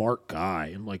a smart guy.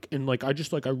 And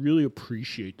I really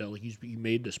appreciate that. Like, he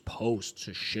made this post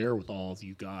to share with all of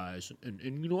you guys. And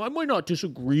you know, I might not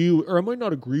disagree, or I might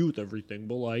not agree with everything,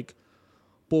 but like,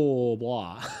 blah,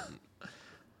 blah.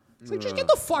 It's like, just get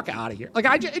the fuck out of here. Like,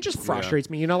 it just frustrates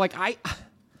me, you know, like, I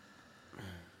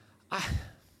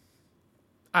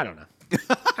don't know.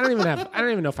 I don't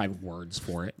even know if I have words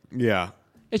for it. Yeah.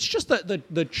 It's just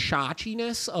the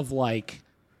chotchiness of like,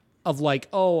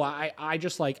 oh,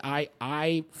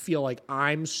 I feel like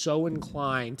I'm so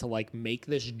inclined to like make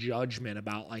this judgment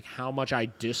about like how much I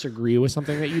disagree with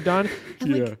something that you've done.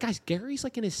 And like, guys, Gary's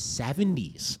like in his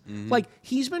 70s. Mm-hmm. Like,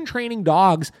 he's been training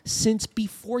dogs since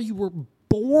before you were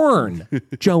born,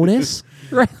 Jonas.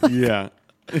 Right? Like, yeah.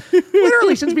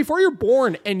 Literally since before you're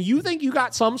born, and you think you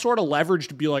got some sort of leverage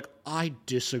to be like, I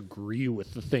disagree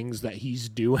with the things that he's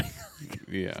doing.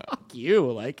 Yeah. Fuck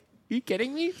you. Like, are you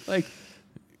kidding me? Like,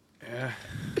 I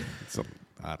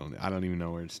don't even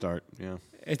know where to start. Yeah.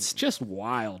 It's just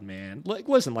wild, man. Like,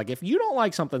 listen, like, if you don't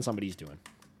like something somebody's doing,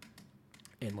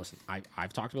 and listen,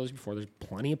 I've talked about this before, there's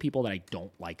plenty of people that I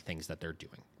don't like things that they're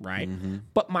doing, right? Mm-hmm.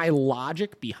 But my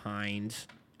logic behind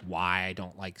why I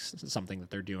don't like something that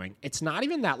they're doing, it's not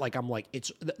even that, like, I'm like,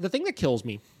 it's the thing that kills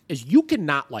me is you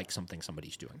cannot like something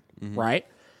somebody's doing, mm-hmm. right?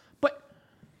 But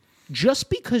just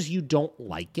because you don't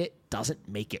like it doesn't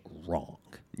make it wrong.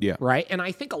 Yeah. Right? And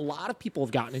I think a lot of people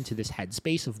have gotten into this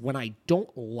headspace of, when I don't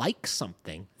like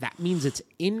something, that means it's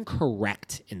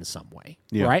incorrect in some way.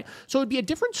 Yeah. Right? So it'd be a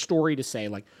different story to say,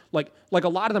 like a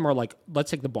lot of them are like, let's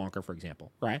take the bonker, for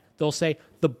example, right? They'll say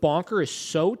the bonker is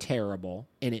so terrible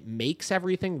and it makes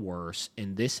everything worse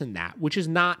and this and that, which is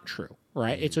not true,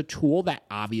 right? Mm-hmm. It's a tool that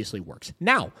obviously works.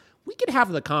 Now, we could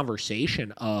have the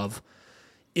conversation of,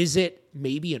 is it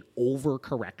maybe an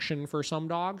overcorrection for some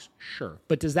dogs? Sure.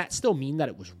 But does that still mean that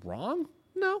it was wrong?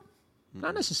 No,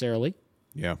 not necessarily.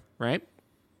 Yeah. Right?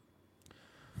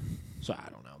 So I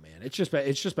don't know, man. It's just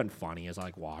been funny as I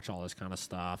like watch all this kind of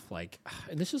stuff. Like,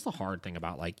 and this is the hard thing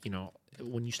about, like, you know,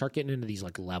 when you start getting into these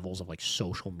like levels of like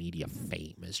social media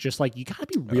fame, it's just like, you got to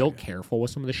be real careful with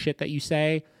some of the shit that you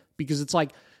say, because it's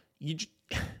like, you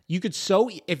could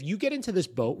if you get into this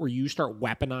boat where you start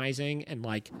weaponizing and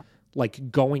like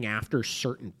going after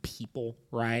certain people,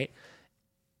 right?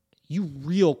 You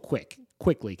real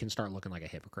quickly can start looking like a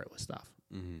hypocrite with stuff.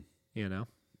 Mm-hmm. You know?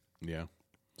 Yeah.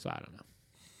 So I don't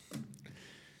know.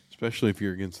 Especially if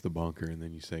you're against the bonker and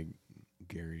then you say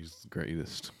Gary's the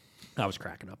greatest. I was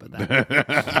cracking up at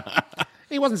that.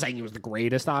 He wasn't saying he was the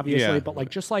greatest, obviously, but like,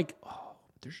 just like, oh,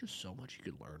 there's just so much you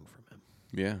could learn from him.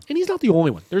 Yeah. And he's not the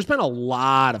only one. There's been a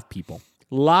lot of people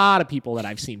that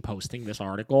I've seen posting this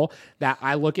article that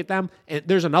I look at them, and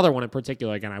there's another one in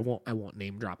particular. Again, I won't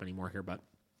name drop anymore here, but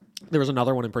there was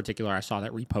another one in particular I saw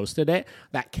that reposted it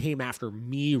that came after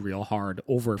me real hard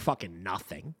over fucking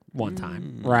nothing one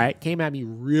time, right? Came at me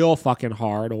real fucking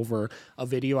hard over a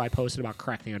video I posted about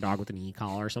correcting a dog with an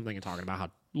e-collar or something, and talking about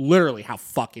how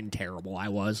fucking terrible I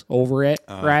was over it,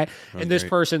 right? And this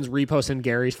person's reposting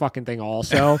Gary's fucking thing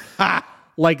also.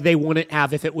 Like, they wouldn't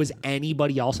have, if it was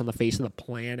anybody else on the face of the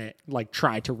planet, like,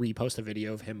 tried to repost a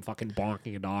video of him fucking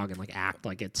bonking a dog and like act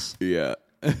like it's the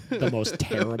most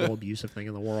terrible abusive thing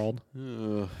in the world.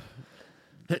 You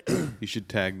should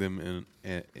tag them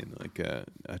in like a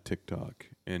TikTok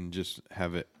and just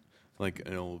have it like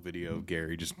an old video of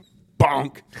Gary just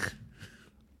bonk.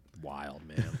 Wild,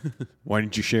 man. Why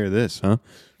didn't you share this, huh?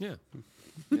 Yeah.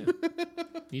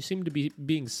 You seem to be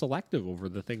being selective over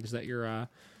the things that you're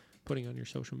putting on your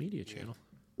social media channel.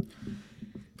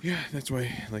 Yeah, that's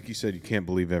why, like you said, you can't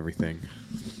believe everything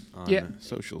on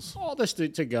socials. All this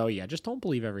to go, just don't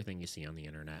believe everything you see on the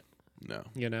internet.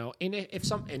 No. And if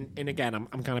some, and again,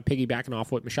 I'm kind of piggybacking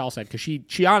off what Michelle said, because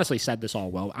she honestly said this all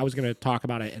well. I was going to talk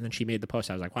about it, and then she made the post.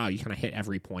 I was like, wow, you kind of hit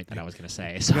every point that I was going to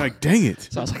say. So, you're like, dang it.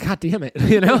 So I was like, God damn it,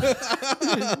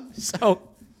 So,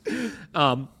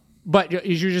 but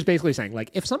you're just basically saying,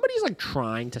 like, if somebody's like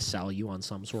trying to sell you on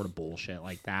some sort of bullshit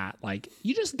like that, like,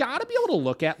 you just got to be able to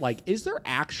look at, like, is there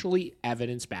actually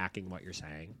evidence backing what you're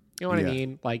saying? You know what I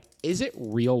mean? Like, is it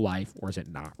real life or is it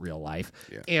not real life?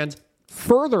 Yeah. And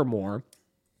furthermore,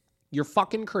 your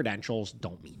fucking credentials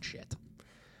don't mean shit.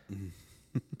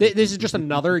 This is just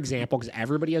another example, because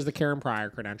everybody has the Karen Pryor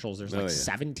credentials. There's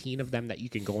 17 of them that you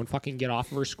can go and fucking get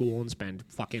off of her school and spend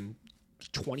fucking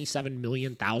 $27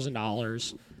 million,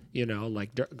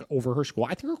 over her school.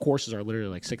 I think her courses are literally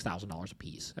like $6,000 a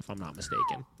piece, if I'm not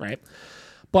mistaken, right?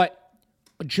 But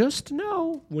just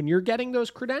know when you're getting those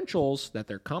credentials that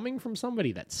they're coming from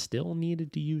somebody that still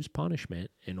needed to use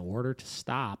punishment in order to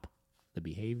stop the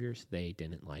behaviors they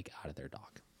didn't like out of their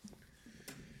dog.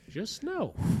 Just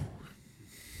know.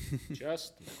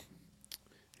 Just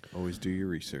know. Always do your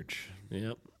research.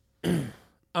 Yep.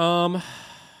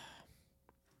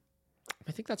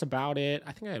 I think that's about it.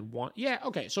 I think I had one. Yeah,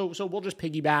 okay. So we'll just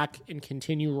piggyback and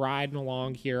continue riding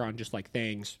along here on just like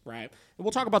things, right? And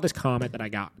we'll talk about this comment that I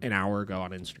got an hour ago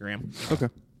on Instagram. Okay.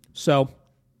 So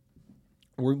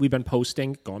we've been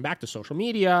posting, going back to social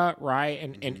media,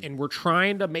 right? And we're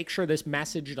trying to make sure this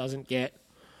message doesn't get,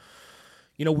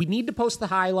 we need to post the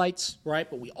highlights, right?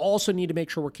 But we also need to make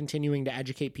sure we're continuing to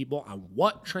educate people on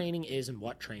what training is and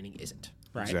what training isn't,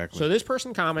 right? Exactly. So this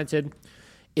person commented,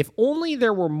 if only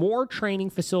there were more training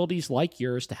facilities like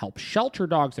yours to help shelter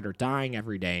dogs that are dying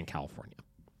every day in California.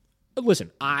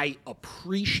 Listen, I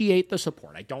appreciate the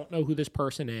support. I don't know who this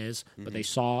person is, but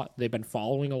they've been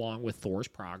following along with Thor's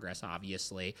progress,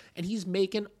 obviously, and he's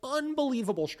making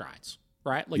unbelievable strides,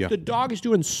 right? Like, the dog is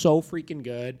doing so freaking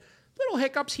good. Little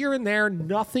hiccups here and there,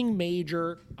 nothing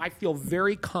major. I feel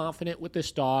very confident with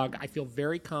this dog. I feel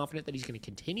very confident that he's going to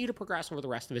continue to progress over the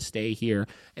rest of his stay here,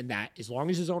 and that as long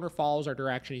as his owner follows our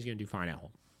direction, he's going to do fine at home,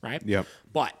 right? Yep.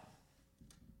 But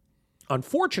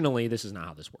unfortunately, this is not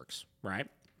how this works, right?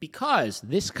 Because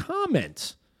this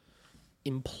comment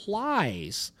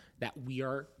implies that we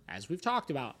are, as we've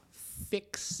talked about,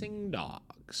 fixing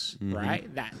dogs,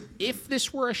 right? That if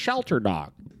this were a shelter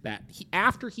dog, that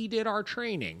after he did our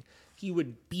training, he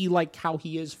would be like how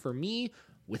he is for me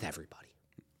with everybody.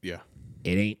 Yeah.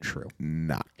 It ain't true.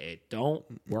 Nah. It don't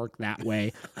work that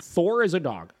way. Thor is a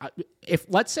dog. If,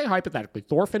 let's say hypothetically,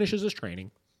 Thor finishes his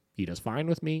training, he does fine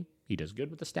with me, he does good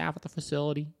with the staff at the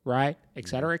facility, right? Et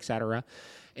cetera, et cetera.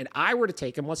 And I were to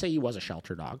take him, let's say he was a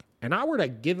shelter dog, and I were to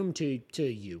give him to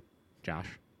you, Josh,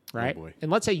 right? Oh boy. And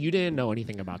let's say you didn't know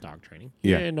anything about dog training.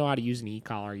 You didn't know how to use an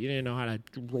e-collar. You didn't know how to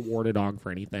reward a dog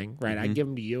for anything, right? I'd give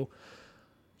him to you.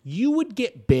 You would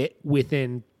get bit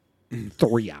within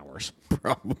 3 hours.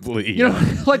 Probably.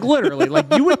 Like literally,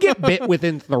 like you would get bit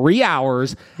within 3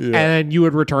 hours and then you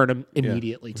would return him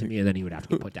immediately to me, and then he would have to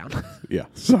get put down. Yeah.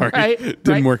 Sorry. Right?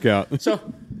 Didn't work out. So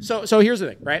here's the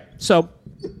thing, right? So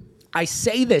I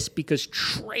say this because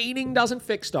training doesn't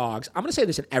fix dogs. I'm going to say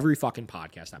this in every fucking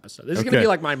podcast episode. This is going to be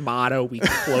like my motto we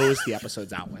close the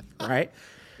episodes out with, right?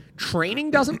 Training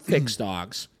doesn't fix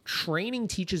dogs. Training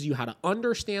teaches you how to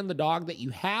understand the dog that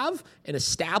you have and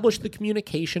establish the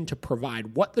communication to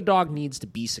provide what the dog needs to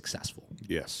be successful.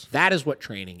 Yes. That is what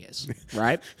training is,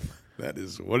 right? That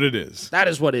is what it is. That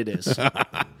is what it is.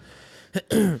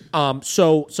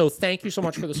 So thank you so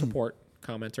much for the support,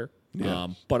 commenter. Yeah.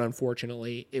 But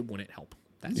unfortunately, it wouldn't help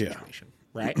that situation,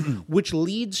 right? Which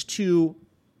leads to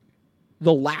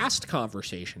the last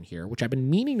conversation here, which I've been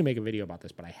meaning to make a video about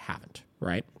this, but I haven't,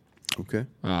 right? Okay.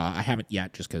 I haven't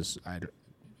yet just because I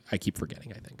keep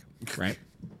forgetting, I think, right?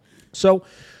 So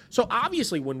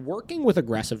obviously, when working with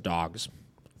aggressive dogs,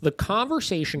 the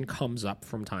conversation comes up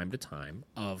from time to time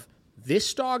of,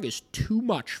 this dog is too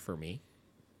much for me,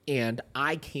 and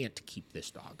I can't keep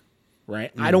this dog,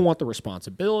 right? I don't want the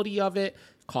responsibility of it.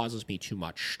 It causes me too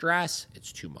much stress.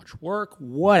 It's too much work,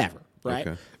 whatever, right?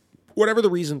 Okay. Whatever the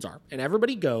reasons are. And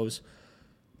everybody goes,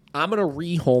 I'm going to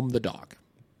rehome the dog.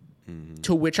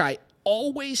 To which I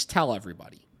always tell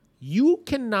everybody, you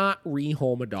cannot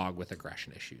rehome a dog with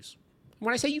aggression issues.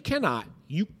 When I say you cannot,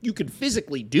 you can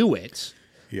physically do it,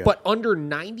 but under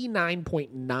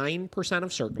 99.9%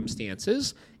 of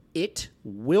circumstances, it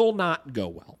will not go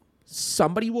well.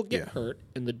 Somebody will get hurt,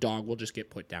 and the dog will just get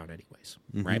put down anyways,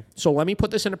 right? So let me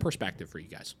put this into perspective for you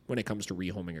guys when it comes to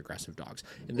rehoming aggressive dogs.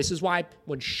 And this is why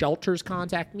when shelters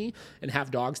contact me and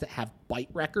have dogs that have bite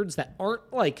records that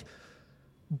aren't like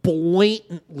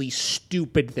blatantly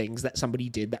stupid things that somebody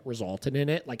did that resulted in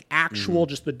it. Like actual,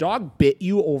 just the dog bit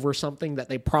you over something that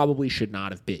they probably should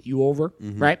not have bit you over,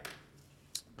 right?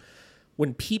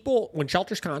 When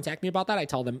shelters contact me about that, I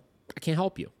tell them, I can't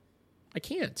help you. I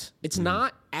can't. It's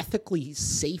not ethically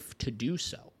safe to do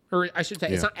so. Or I should say,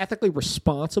 it's not ethically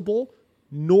responsible,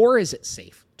 nor is it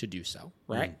safe to do so,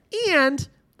 right? And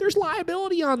there's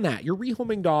liability on that. You're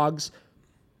rehoming dogs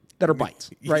that are bites,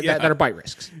 right? That are bite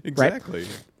risks, Exactly.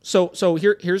 right? So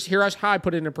here's how I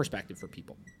put it in perspective for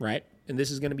people, right? And this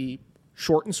is going to be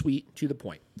short and sweet, to the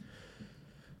point.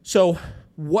 So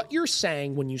what you're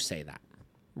saying when you say that,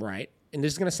 right? And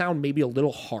this is going to sound maybe a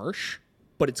little harsh,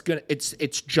 but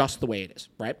it's just the way it is,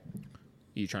 right?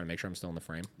 You trying to make sure I'm still in the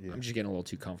frame? Yeah. I'm just getting a little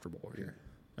too comfortable over here.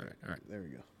 All right. There we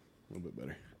go. A little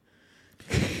bit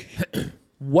better.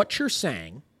 What you're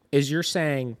saying is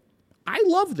I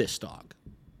love this dog.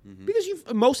 Because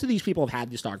most of these people have had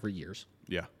this dog for years.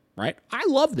 Yeah. Right? I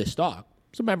love this dog.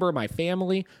 It's a member of my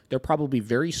family. They're probably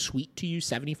very sweet to you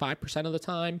 75% of the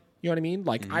time. You know what I mean?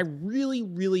 Like, I really,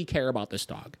 really care about this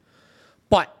dog.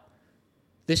 But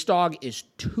this dog is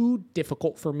too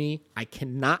difficult for me. I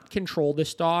cannot control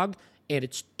this dog, and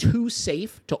it's too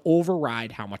safe to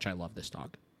override how much I love this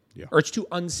dog. Yeah. Or it's too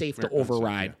unsafe to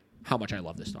override how much I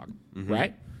love this dog.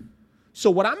 Right?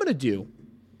 So what I'm going to do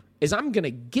is I'm going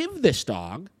to give this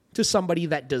dog to somebody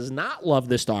that does not love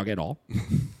this dog at all.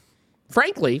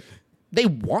 Frankly, they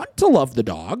want to love the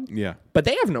dog, but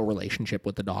they have no relationship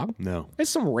with the dog. No. It's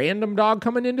some random dog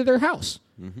coming into their house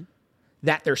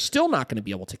that they're still not going to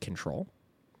be able to control.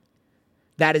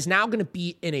 That is now going to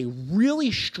be in a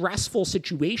really stressful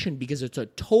situation because it's a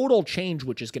total change,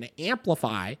 which is going to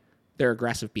amplify their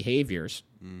aggressive behaviors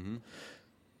and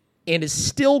is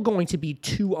still going to be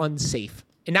too unsafe.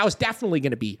 And now it's definitely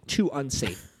going to be too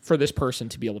unsafe for this person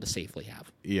to be able to safely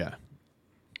have. Yeah.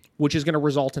 Which is going to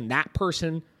result in that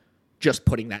person just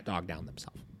putting that dog down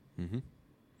themselves.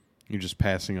 You're just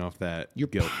passing off that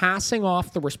guilt. Passing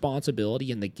off the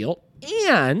responsibility and the guilt,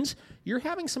 and you're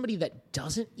having somebody that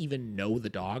doesn't even know the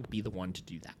dog be the one to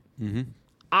do that.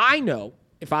 I know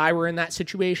if I were in that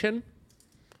situation,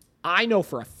 I know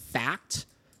for a fact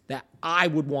that I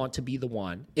would want to be the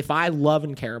one. If I love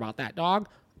and care about that dog,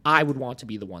 I would want to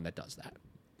be the one that does that.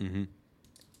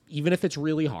 Even if it's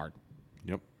really hard.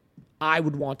 Yep. I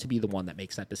would want to be the one that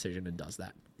makes that decision and does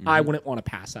that. I wouldn't want to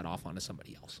pass that off onto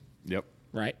somebody else. Yep.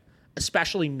 Right?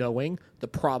 Especially knowing the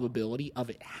probability of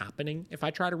it happening if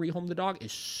I try to rehome the dog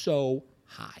is so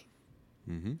high.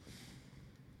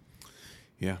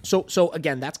 Yeah. So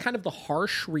again, that's kind of the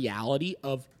harsh reality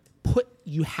of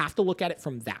you have to look at it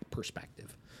from that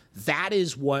perspective. That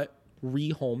is what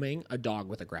rehoming a dog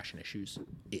with aggression issues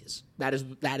is. That is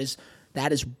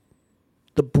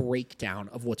the breakdown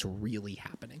of what's really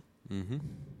happening.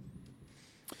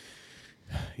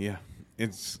 Yeah.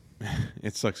 It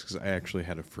sucks because I actually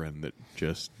had a friend that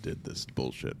just did this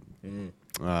bullshit.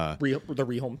 The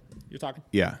rehome you're talking?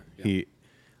 Yeah. He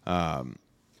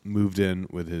moved in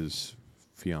with his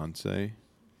fiance,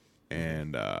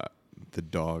 and the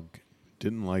dog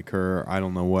didn't like her. I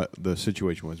don't know what the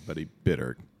situation was, but he bit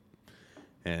her.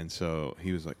 And so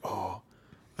he was like, oh,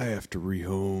 I have to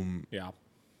rehome. Yeah.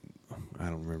 I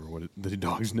don't remember what the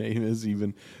dog's name is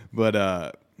even. But,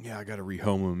 yeah, I got to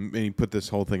rehome him. And he put this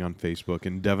whole thing on Facebook.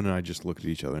 And Devin and I just looked at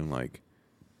each other and like,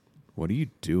 what are you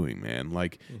doing, man?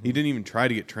 Like, he didn't even try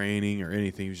to get training or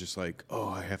anything. He was just like, oh,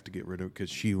 I have to get rid of it because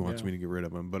she wants me to get rid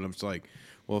of him. But I'm just like,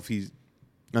 well, if he's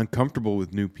uncomfortable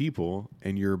with new people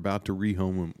and you're about to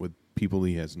rehome him with people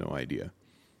he has no idea.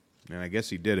 And I guess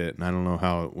he did it, and I don't know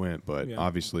how it went, but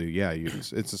obviously,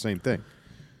 it's the same thing.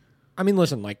 I mean,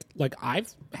 listen, like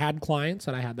I've had clients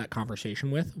that I had that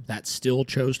conversation with that still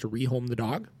chose to rehome the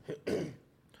dog.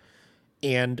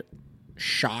 And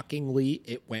shockingly,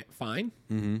 it went fine.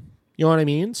 You know what I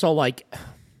mean? So, like,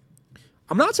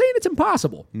 I'm not saying it's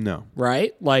impossible. No.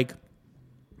 Right? Like,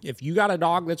 if you got a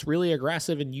dog that's really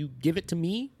aggressive and you give it to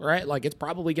me, right, like, it's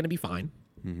probably going to be fine.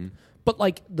 But,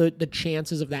 like, the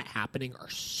chances of that happening are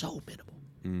so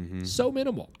minimal. So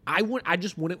minimal. I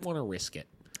just wouldn't want to risk it.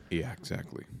 Yeah,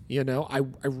 exactly. You know,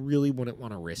 I really wouldn't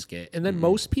want to risk it. And then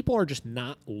most people are just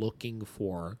not looking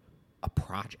for a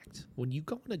project. When you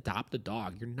go and adopt a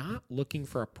dog, you're not looking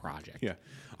for a project. Yeah.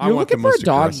 You're looking for a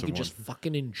dog you can just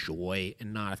fucking enjoy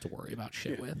and not have to worry about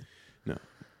shit with. No.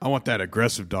 I want that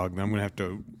aggressive dog that I'm going to have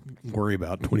to worry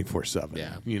about 24/7.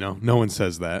 Yeah. You know, no one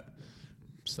says that.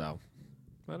 So,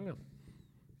 I don't know.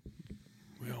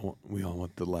 We all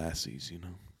want the lassies, you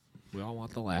know. We all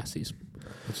want the lassies.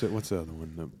 What's the other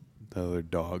one? The other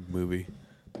dog movie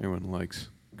everyone likes.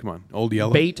 Come on, Old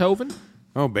Yeller. Beethoven.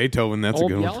 Oh, Beethoven. That's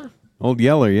Old a good Yeller? one. Old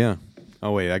Yeller, yeah.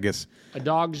 Oh, wait, I guess. A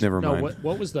dog's... Never mind.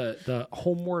 What was the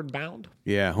Homeward Bound?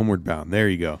 Yeah, Homeward Bound. There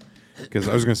you go. Because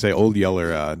I was going to say Old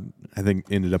Yeller, I think,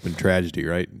 ended up in tragedy,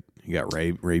 right? He got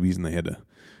rabies, and they had to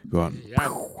go out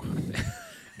and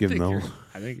give him the...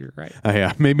 I think you're right.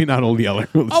 Yeah, maybe not Old Yeller.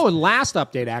 Oh, and last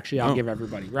update, actually, I'll give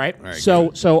everybody, right? All right,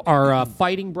 so our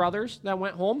fighting brothers that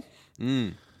went home,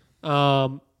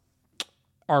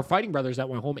 our fighting brothers that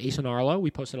went home, Ace and Arlo,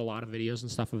 we posted a lot of videos and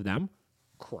stuff of them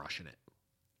crushing it.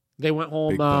 They went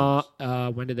home,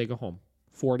 when did they go home?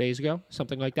 4 days ago,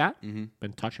 something like that. Mm-hmm.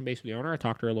 Been touching base with the owner. I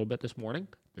talked to her a little bit this morning.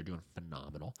 They're doing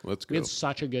phenomenal. Let's go. We had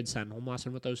such a good send home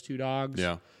lesson with those two dogs.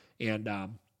 Yeah. And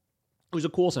it was a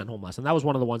cool send home lesson. That was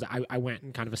one of the ones I went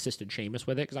and kind of assisted Seamus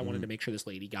with it because I wanted to make sure this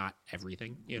lady got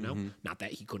everything, you know. Not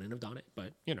that he couldn't have done it,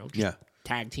 but, you know, just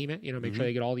tag team it, you know, make sure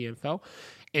they get all the info.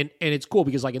 And it's cool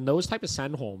because, like, in those type of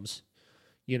send homes,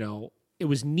 you know, it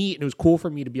was neat and it was cool for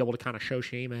me to be able to kind of show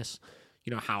Seamus,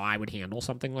 you know, how I would handle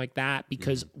something like that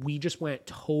because we just went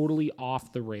totally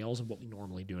off the rails of what we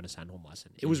normally do in a send home lesson.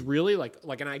 It was really like,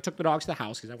 and I took the dogs to the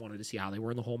house because I wanted to see how they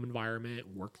were in the home environment,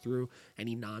 work through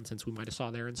any nonsense we might have saw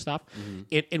there and stuff.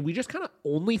 And we just kind of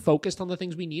only focused on the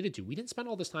things we needed to. We didn't spend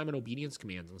all this time on obedience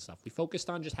commands and stuff. We focused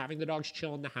on just having the dogs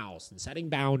chill in the house and setting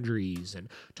boundaries and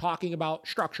talking about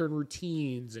structure and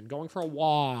routines and going for a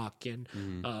walk and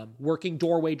working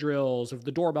doorway drills of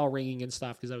the doorbell ringing and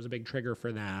stuff because that was a big trigger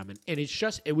for them. And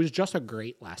it was just a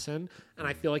great lesson. And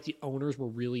I feel like the owners were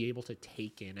really able to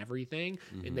take in everything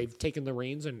and they've taken the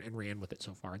reins and ran with it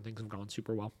so far and things have gone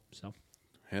super well. So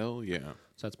hell yeah.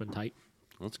 So that's been tight.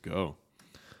 Let's go.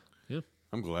 Yeah.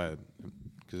 I'm glad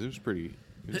because it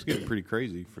was getting pretty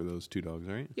crazy for those two dogs,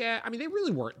 right? Yeah. I mean, they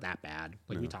really weren't that bad.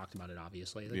 Like we talked about it,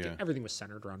 obviously. Like everything was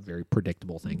centered around very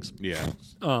predictable things. Yeah.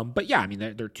 But yeah, I mean,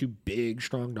 they're two big,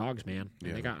 strong dogs, man.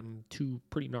 And they got in two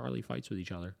pretty gnarly fights with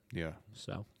each other. Yeah.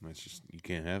 So that's just, you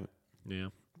can't have it. Yeah.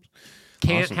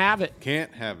 Can't have it.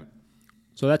 Can't have it.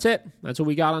 So that's it. That's what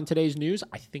we got on today's news.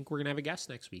 I think we're going to have a guest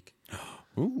next week.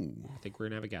 Ooh. I think we're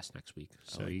going to have a guest next week.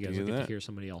 So you guys will get to hear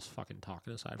somebody else fucking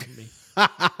talking aside from me.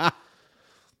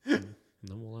 And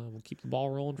then we'll keep the ball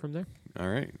rolling from there. All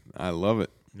right. I love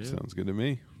it. Yeah. Sounds good to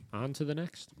me. On to the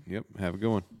next. Yep. Have a good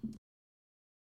one.